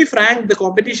 But to be frank, the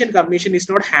competition commission is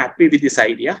not happy with this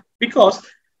idea because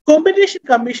competition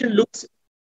commission looks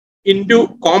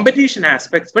into competition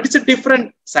aspects, but it's a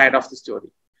different side of the story.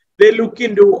 They look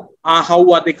into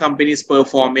how are the companies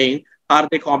performing, are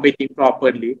they competing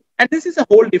properly? And this is a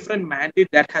whole different mandate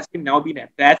that has now been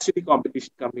attached to the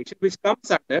competition commission, which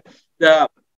comes under the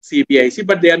CBIC,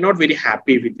 but they are not very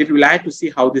happy with it. We'll have to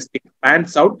see how this thing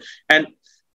pans out. And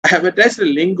I have attached a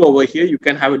link over here. You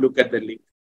can have a look at the link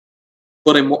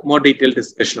for a more detailed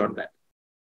discussion on that.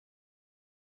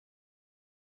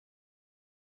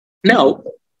 Now,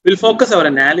 we'll focus our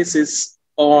analysis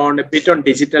on a bit on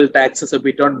digital taxes, a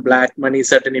bit on black money,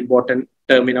 certain important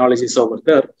terminologies over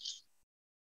there.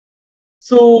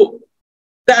 So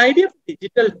the idea of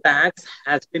digital tax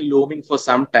has been looming for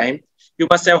some time. You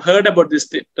must have heard about this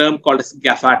term called as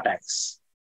GAFA tax.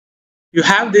 You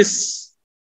have this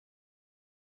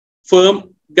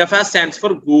firm, GAFA stands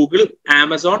for Google,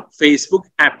 Amazon, Facebook,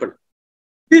 Apple.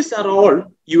 These are all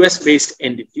US-based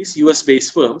entities,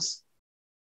 US-based firms.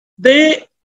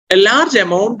 A large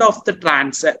amount of the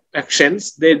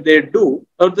transactions they do,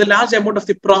 or the large amount of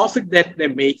the profit that they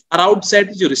make are outside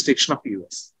the jurisdiction of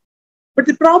US. But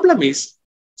the problem is,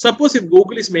 suppose if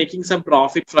Google is making some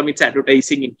profit from its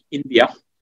advertising in India,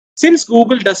 since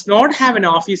Google does not have an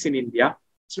office in India,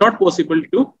 it's not possible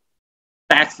to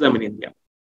tax them in India.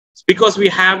 It's because we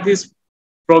have this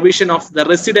provision of the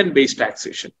resident-based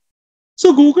taxation.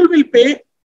 So Google will pay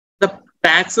the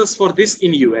taxes for this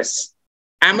in US.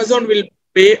 Amazon will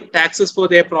pay taxes for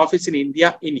their profits in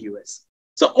India in US.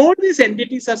 So all these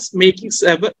entities are making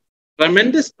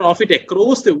tremendous profit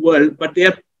across the world, but they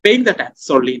are paying the tax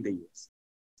only in the US.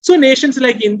 So nations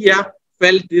like India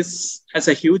felt this as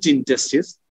a huge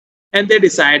injustice, and they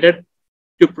decided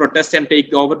to protest and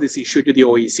take over this issue to the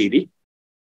OECD.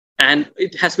 And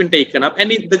it has been taken up.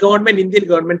 And the government, Indian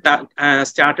government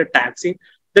started taxing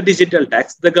the digital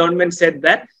tax. The government said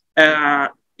that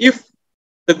if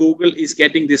the Google is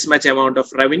getting this much amount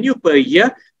of revenue per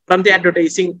year from the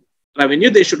advertising revenue,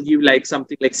 they should give like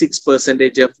something like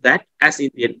 6% of that as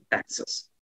Indian taxes.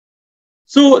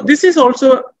 So this is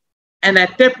also an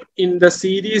attempt in the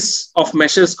series of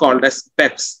measures called as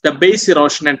BEPS, the base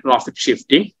erosion and profit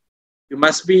shifting. You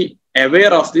must be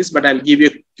aware of this, but I'll give you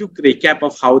a quick recap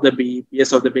of how the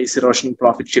BEPS of the base erosion and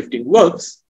profit shifting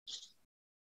works.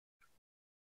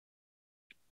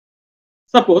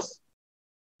 Suppose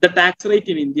the tax rate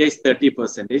in India is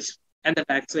 30% and the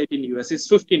tax rate in US is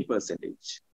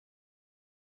 15%.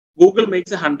 Google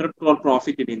makes 100 crore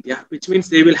profit in India, which means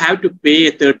they will have to pay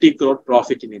a 30 crore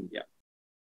profit in India.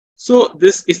 So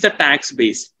this is the tax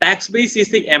base. Tax base is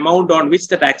the amount on which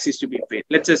the tax is to be paid.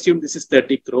 Let's assume this is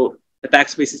 30 crore. The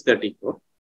tax base is 30 crore.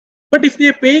 But if they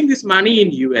are paying this money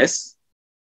in US,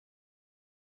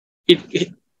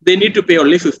 they need to pay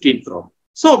only 15 crore.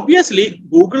 So obviously,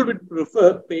 Google would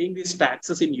prefer paying these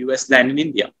taxes in US than in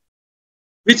India,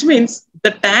 which means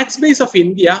the tax base of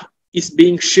India is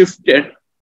being shifted,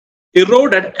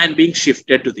 eroded and being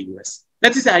shifted to the US.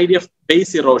 That is the idea of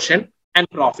base erosion and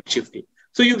profit shifting.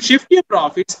 So you shift your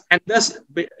profits and thus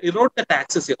erode the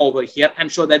taxes over here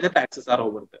and show that the taxes are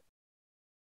over there.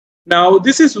 Now,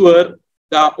 this is where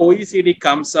the OECD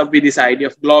comes up with this idea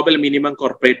of global minimum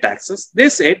corporate taxes. They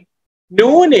said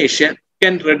no nation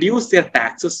can reduce their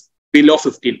taxes below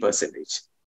 15%.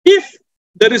 If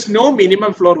there is no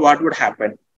minimum floor, what would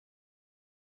happen?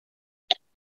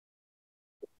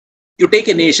 You take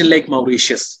a nation like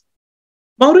Mauritius.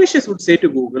 Mauritius would say to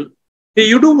Google, hey,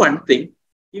 you do one thing.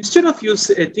 Instead of you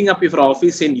setting up your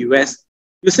office in US,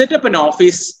 you set up an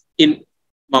office in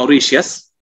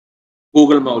Mauritius,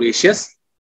 Google Mauritius.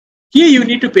 Here you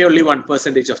need to pay only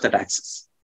 1% of the taxes.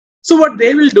 So what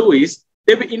they will do is,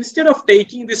 they will, instead of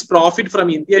taking this profit from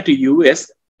India to US,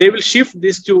 they will shift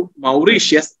this to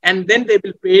Mauritius and then they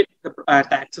will pay the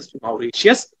taxes to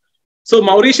Mauritius. So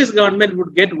Mauritius government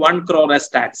would get 1 crore as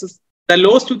taxes. The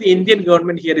loss to the Indian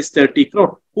government here is 30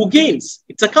 crore. Who gains?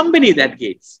 It's a company that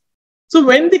gains. So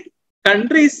when the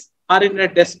countries are in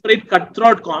a desperate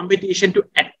cutthroat competition to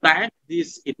attract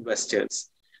these investors,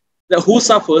 who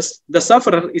suffers? The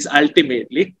sufferer is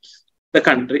ultimately the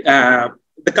country.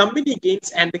 The company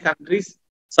gains and the countries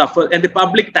suffer, and the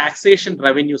public taxation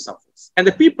revenue suffers, and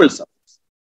the people suffer.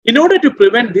 In order to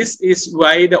prevent this is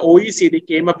why the OECD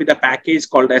came up with a package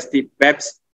called as the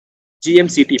BEPS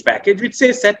GMCT package, which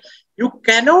says that you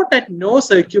cannot at no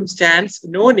circumstance,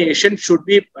 no nation should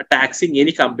be taxing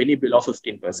any company below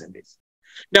 15%.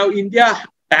 Now, India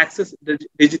taxes the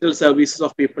digital services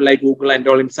of people like Google and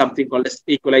all in something called as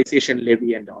equalization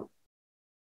levy and all.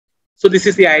 So this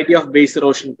is the idea of base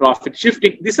erosion, profit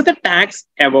shifting. These are the tax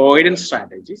avoidance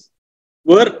strategies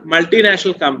where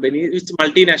multinational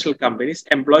companies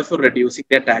employ for reducing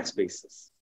their tax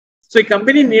bases. So a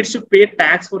company needs to pay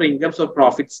tax for incomes or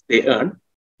profits they earn.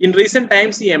 In recent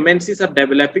times, the MNCs are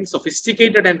developing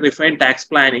sophisticated and refined tax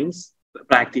planning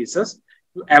practices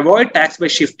to avoid tax by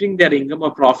shifting their income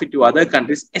or profit to other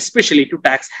countries, especially to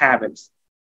tax havens.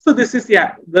 So this is,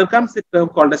 there comes a term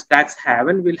called as tax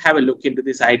haven. We'll have a look into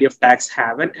this idea of tax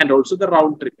haven and also the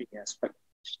round tripping aspect.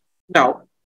 Now,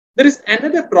 there is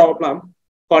another problem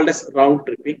called as round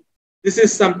tripping. This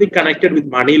is something connected with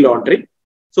money laundering.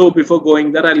 So before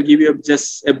going there, I'll give you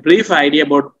just a brief idea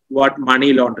about what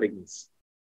money laundering is.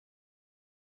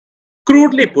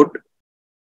 Crudely put,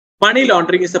 money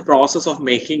laundering is the process of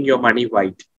making your money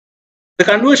white. The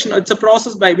conversion, it's a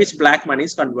process by which black money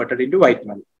is converted into white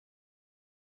money.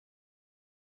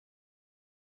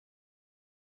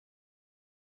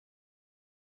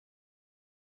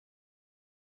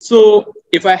 So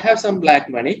if I have some black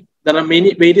money, there are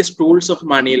various tools of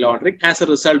money laundering as a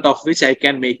result of which I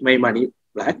can make my money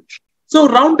black. So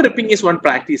round tripping is one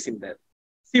practice in there.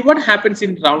 See, what happens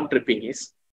in round tripping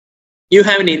is you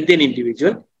have an Indian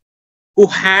individual who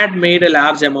had made a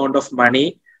large amount of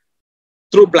money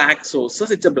through black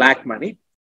sources. It's a black money.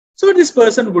 So what this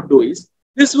person would do is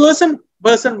this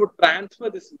person would transfer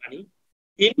this money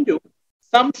into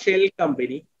some shell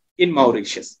company in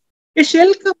Mauritius. A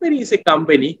shell company is a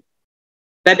company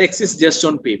that exists just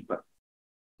on paper.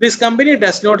 This company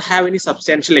does not have any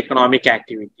substantial economic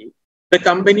activity. The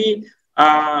company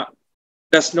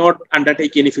does not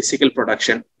undertake any physical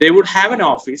production. They would have an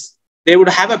office. They would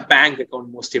have a bank account,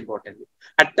 most importantly.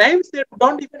 At times, they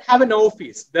don't even have an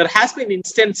office. There has been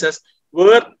instances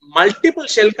where multiple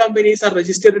shell companies are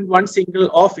registered in one single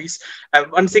office,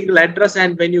 one single address,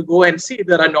 and when you go and see,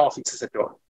 there are no offices at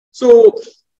all. So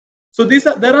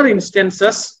there are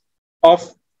instances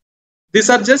of, these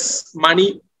are just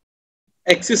money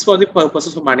exists for the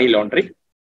purposes of money laundering.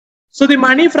 So the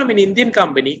money from an Indian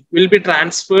company will be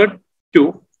transferred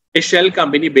to a shell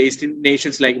company based in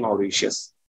nations like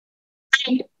Mauritius.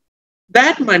 And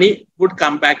that money would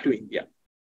come back to India.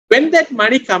 When that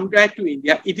money comes back to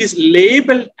India, it is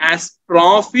labeled as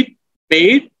profit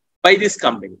made by this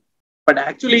company. But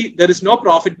actually, there is no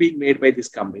profit being made by this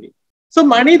company. So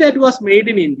money that was made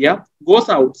in India goes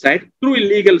outside through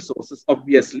illegal sources,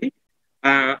 obviously,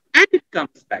 and it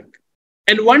comes back.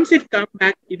 And once it comes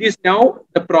back, it is now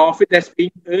the profit that's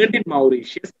being earned in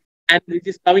Mauritius, and it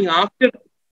is coming after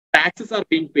taxes are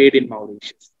being paid in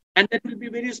Mauritius. And that will be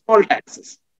very small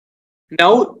taxes.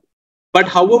 Now, but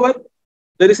however,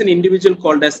 there is an individual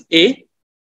called as A.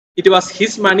 It was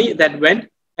his money that went,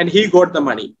 and he got the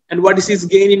money. And what is his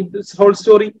gain in this whole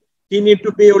story? He need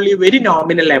to pay only a very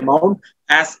nominal amount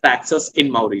as taxes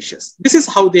in Mauritius. This is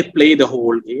how they play the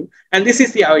whole game. And this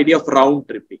is the idea of round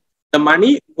tripping. The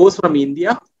money goes from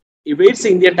India, evades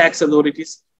Indian tax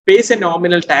authorities, pays a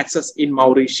nominal taxes in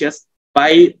Mauritius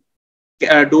by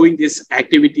doing these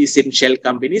activities in shell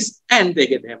companies, and they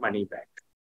get their money back.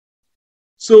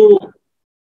 So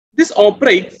this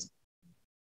operates,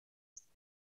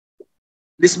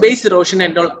 this base erosion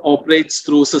and all operates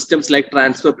through systems like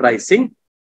transfer pricing.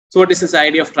 So what is this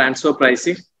idea of transfer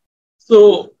pricing?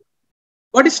 So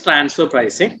what is transfer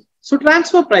pricing? So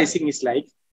transfer pricing is like,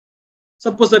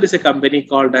 suppose there is a company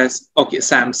called as,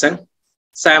 Samsung.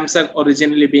 Samsung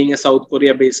originally being a South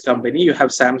Korea based company, you have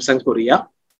Samsung Korea.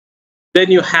 Then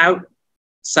you have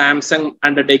Samsung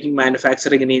undertaking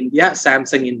manufacturing in India,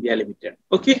 Samsung India Limited.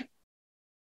 Okay.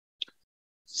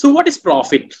 So what is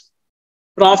profit?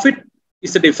 Profit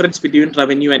is the difference between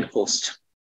revenue and cost.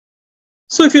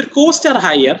 So if your costs are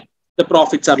higher, the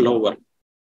profits are lower.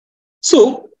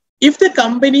 So if the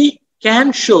company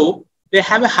can show they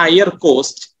have a higher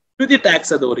cost to the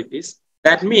tax authorities,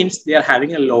 that means they are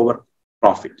having a lower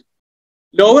profit.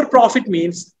 Lower profit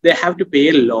means they have to pay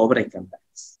a lower income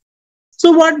tax.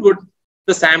 So what would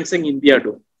the Samsung India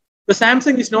do? The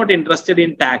Samsung is not interested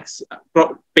in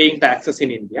paying taxes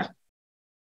in India.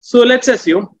 So let's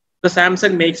assume the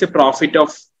Samsung makes a profit of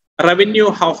revenue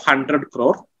of 100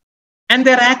 crore and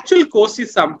their actual cost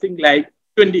is something like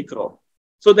 20 crore.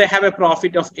 So they have a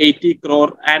profit of 80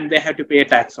 crore and they have to pay a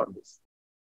tax on this.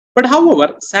 But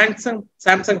however,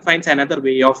 Samsung finds another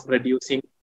way of reducing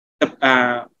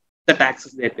the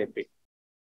taxes that they pay.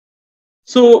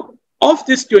 So of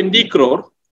this 20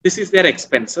 crore, this is their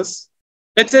expenses.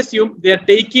 Let's assume they are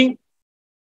taking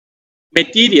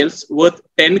materials worth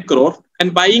 10 crore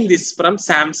and buying this from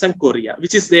Samsung Korea,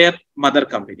 which is their mother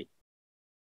company.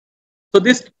 So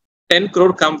this 10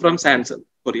 crore come from Samsung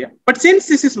Korea. But since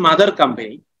this is mother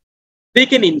company, they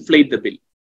can inflate the bill.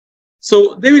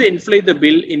 So they will inflate the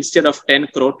bill instead of 10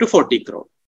 crore to 40 crore.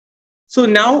 So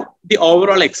now the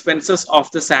overall expenses of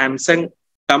the Samsung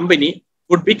company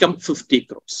would become 50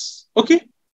 crores. Okay.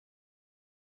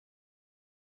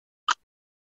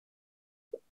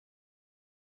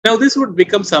 Now this would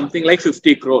become something like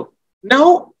 50 crore.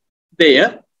 Now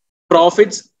their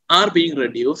profits are being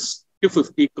reduced to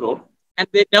 50 crore. And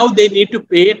now they need to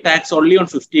pay tax only on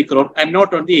 50 crore and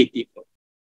not on the 80 crore.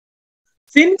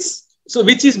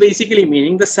 Which is basically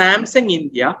meaning the Samsung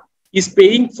India is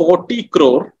paying 40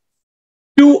 crore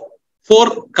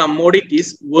for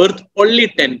commodities worth only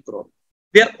 10 crore.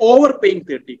 They are overpaying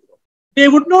 30 crore. They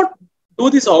would not do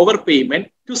this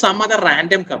overpayment to some other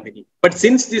random company. But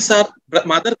since these are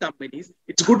mother companies,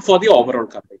 it's good for the overall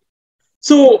company.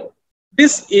 So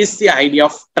this is the idea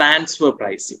of transfer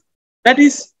pricing. That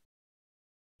is,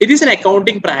 it is an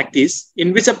accounting practice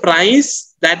in which a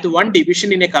price that one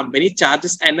division in a company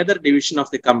charges another division of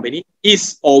the company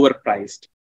is overpriced.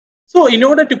 So in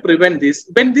order to prevent this,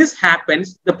 when this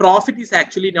happens, the profit is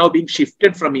actually now being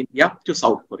shifted from India to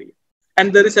South Korea.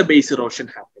 And there is a base erosion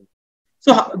happening.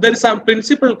 So there is some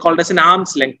principle called as an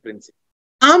arm's length principle.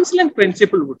 Arm's length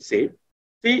principle would say,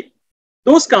 see,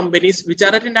 those companies which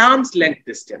are at an arm's length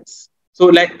distance. So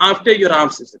like after your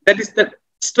arm's distance, that is the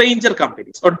stranger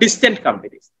companies or distant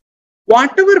companies.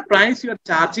 Whatever price you are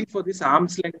charging for these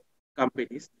arm's length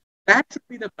companies, that should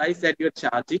be the price that you're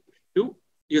charging to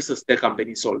your sister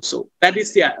companies also.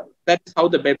 That's how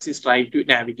the BEPS is trying to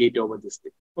navigate over this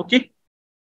thing. Okay.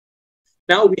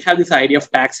 Now we have this idea of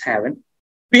tax haven.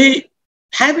 We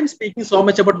have been speaking so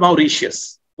much about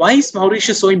Mauritius. Why is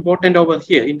Mauritius so important over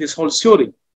here in this whole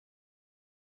story?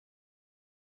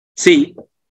 See,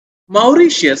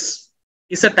 Mauritius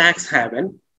is a tax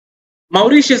haven.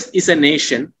 Mauritius is a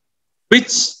nation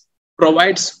which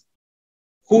provides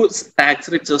whose tax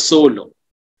rates are so low.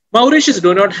 Mauritius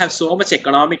do not have so much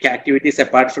economic activities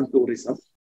apart from tourism.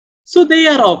 So they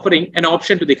are offering an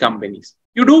option to the companies.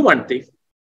 You do one thing.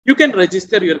 You can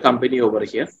register your company over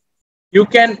here. You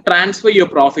can transfer your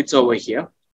profits over here.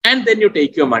 And then you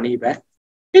take your money back.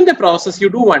 In the process, you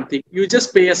do one thing. You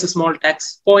just pay us a small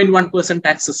tax, 0.1%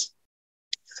 taxes.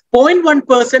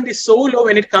 0.1% is so low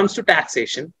when it comes to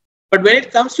taxation. But when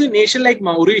it comes to a nation like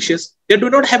Mauritius, they do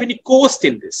not have any cost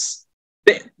in this.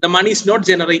 The money is not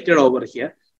generated over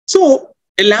here. So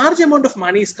a large amount of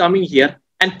money is coming here,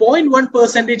 and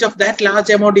 0.1% of that large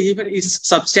amount even is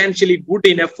substantially good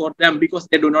enough for them because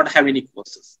they do not have any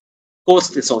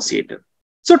cost associated.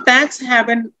 So tax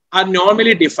haven are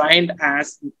normally defined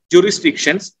as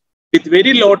jurisdictions with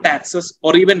very low taxes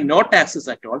or even no taxes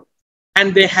at all,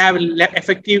 and they have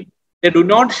they do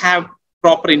not have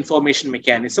proper information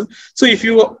mechanism. So if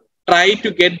you try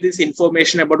to get this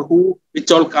information about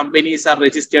which all companies are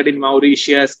registered in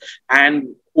Mauritius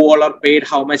and who all are paid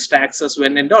how much taxes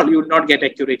when and all, you will not get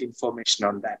accurate information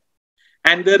on that.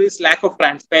 And there is lack of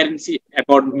transparency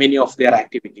about many of their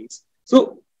activities.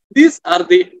 So these are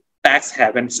the tax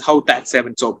havens, how tax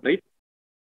havens operate.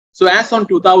 So as on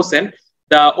 2000,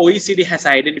 the OECD has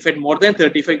identified more than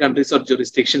 35 countries or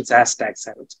jurisdictions as tax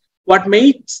havens. What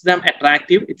makes them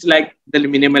attractive? It's like the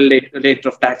minimal rate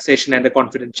of taxation and the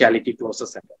confidentiality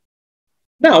clauses.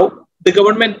 Now, the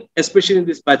government, especially in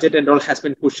this budget and all, has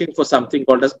been pushing for something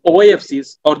called as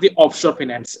OFCs or the offshore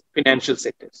financial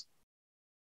sectors.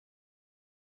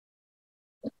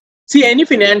 See, any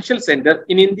financial center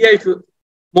in India,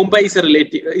 Mumbai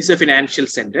is a financial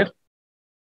center,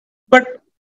 but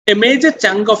a major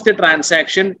chunk of the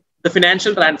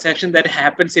financial transaction that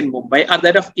happens in Mumbai are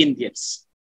that of Indians.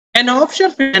 An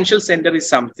offshore financial center is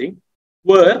something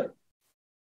where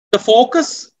the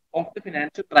focus of the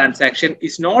financial transaction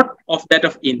is not of that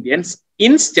of Indians,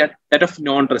 instead that of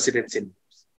non-residents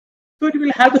Indians. So it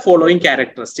will have the following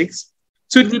characteristics.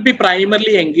 So it will be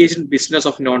primarily engaged in business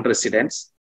of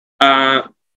non-residents. There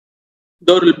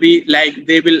will be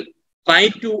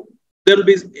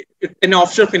an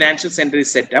offshore financial center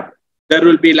is set up. there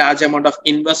will be large amount of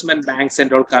investment banks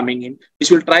and all coming in,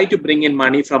 which will try to bring in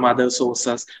money from other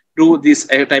sources through this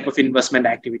type of investment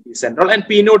activities and all. And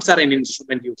P notes are an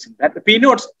instrument using that. The P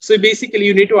notes, so basically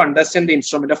you need to understand the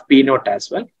instrument of P note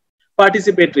as well.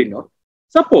 Participatory note.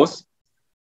 Suppose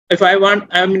if I'm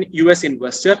an US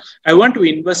investor, I want to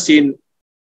invest in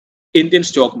Indian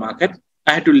stock market,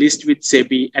 I had to list with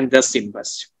SEBI and just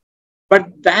invest.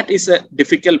 But that is a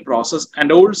difficult process.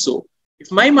 And also,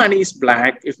 if my money is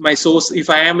black, if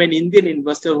I am an Indian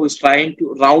investor who is trying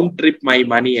to round trip my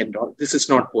money and all, this is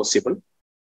not possible.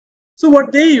 So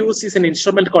what they use is an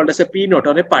instrument called as a P note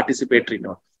or a participatory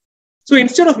note. So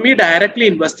instead of me directly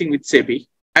investing with SEBI,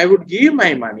 I would give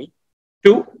my money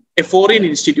to a foreign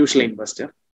institutional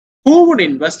investor who would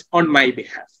invest on my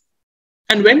behalf.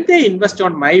 And when they invest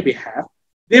on my behalf,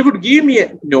 they would give me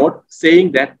a note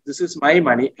saying that this is my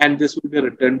money and this will be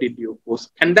returned in due course.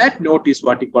 And that note is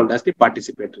what we call as the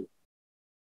participatory.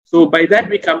 So by that,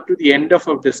 we come to the end of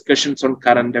our discussions on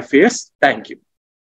current affairs. Thank you.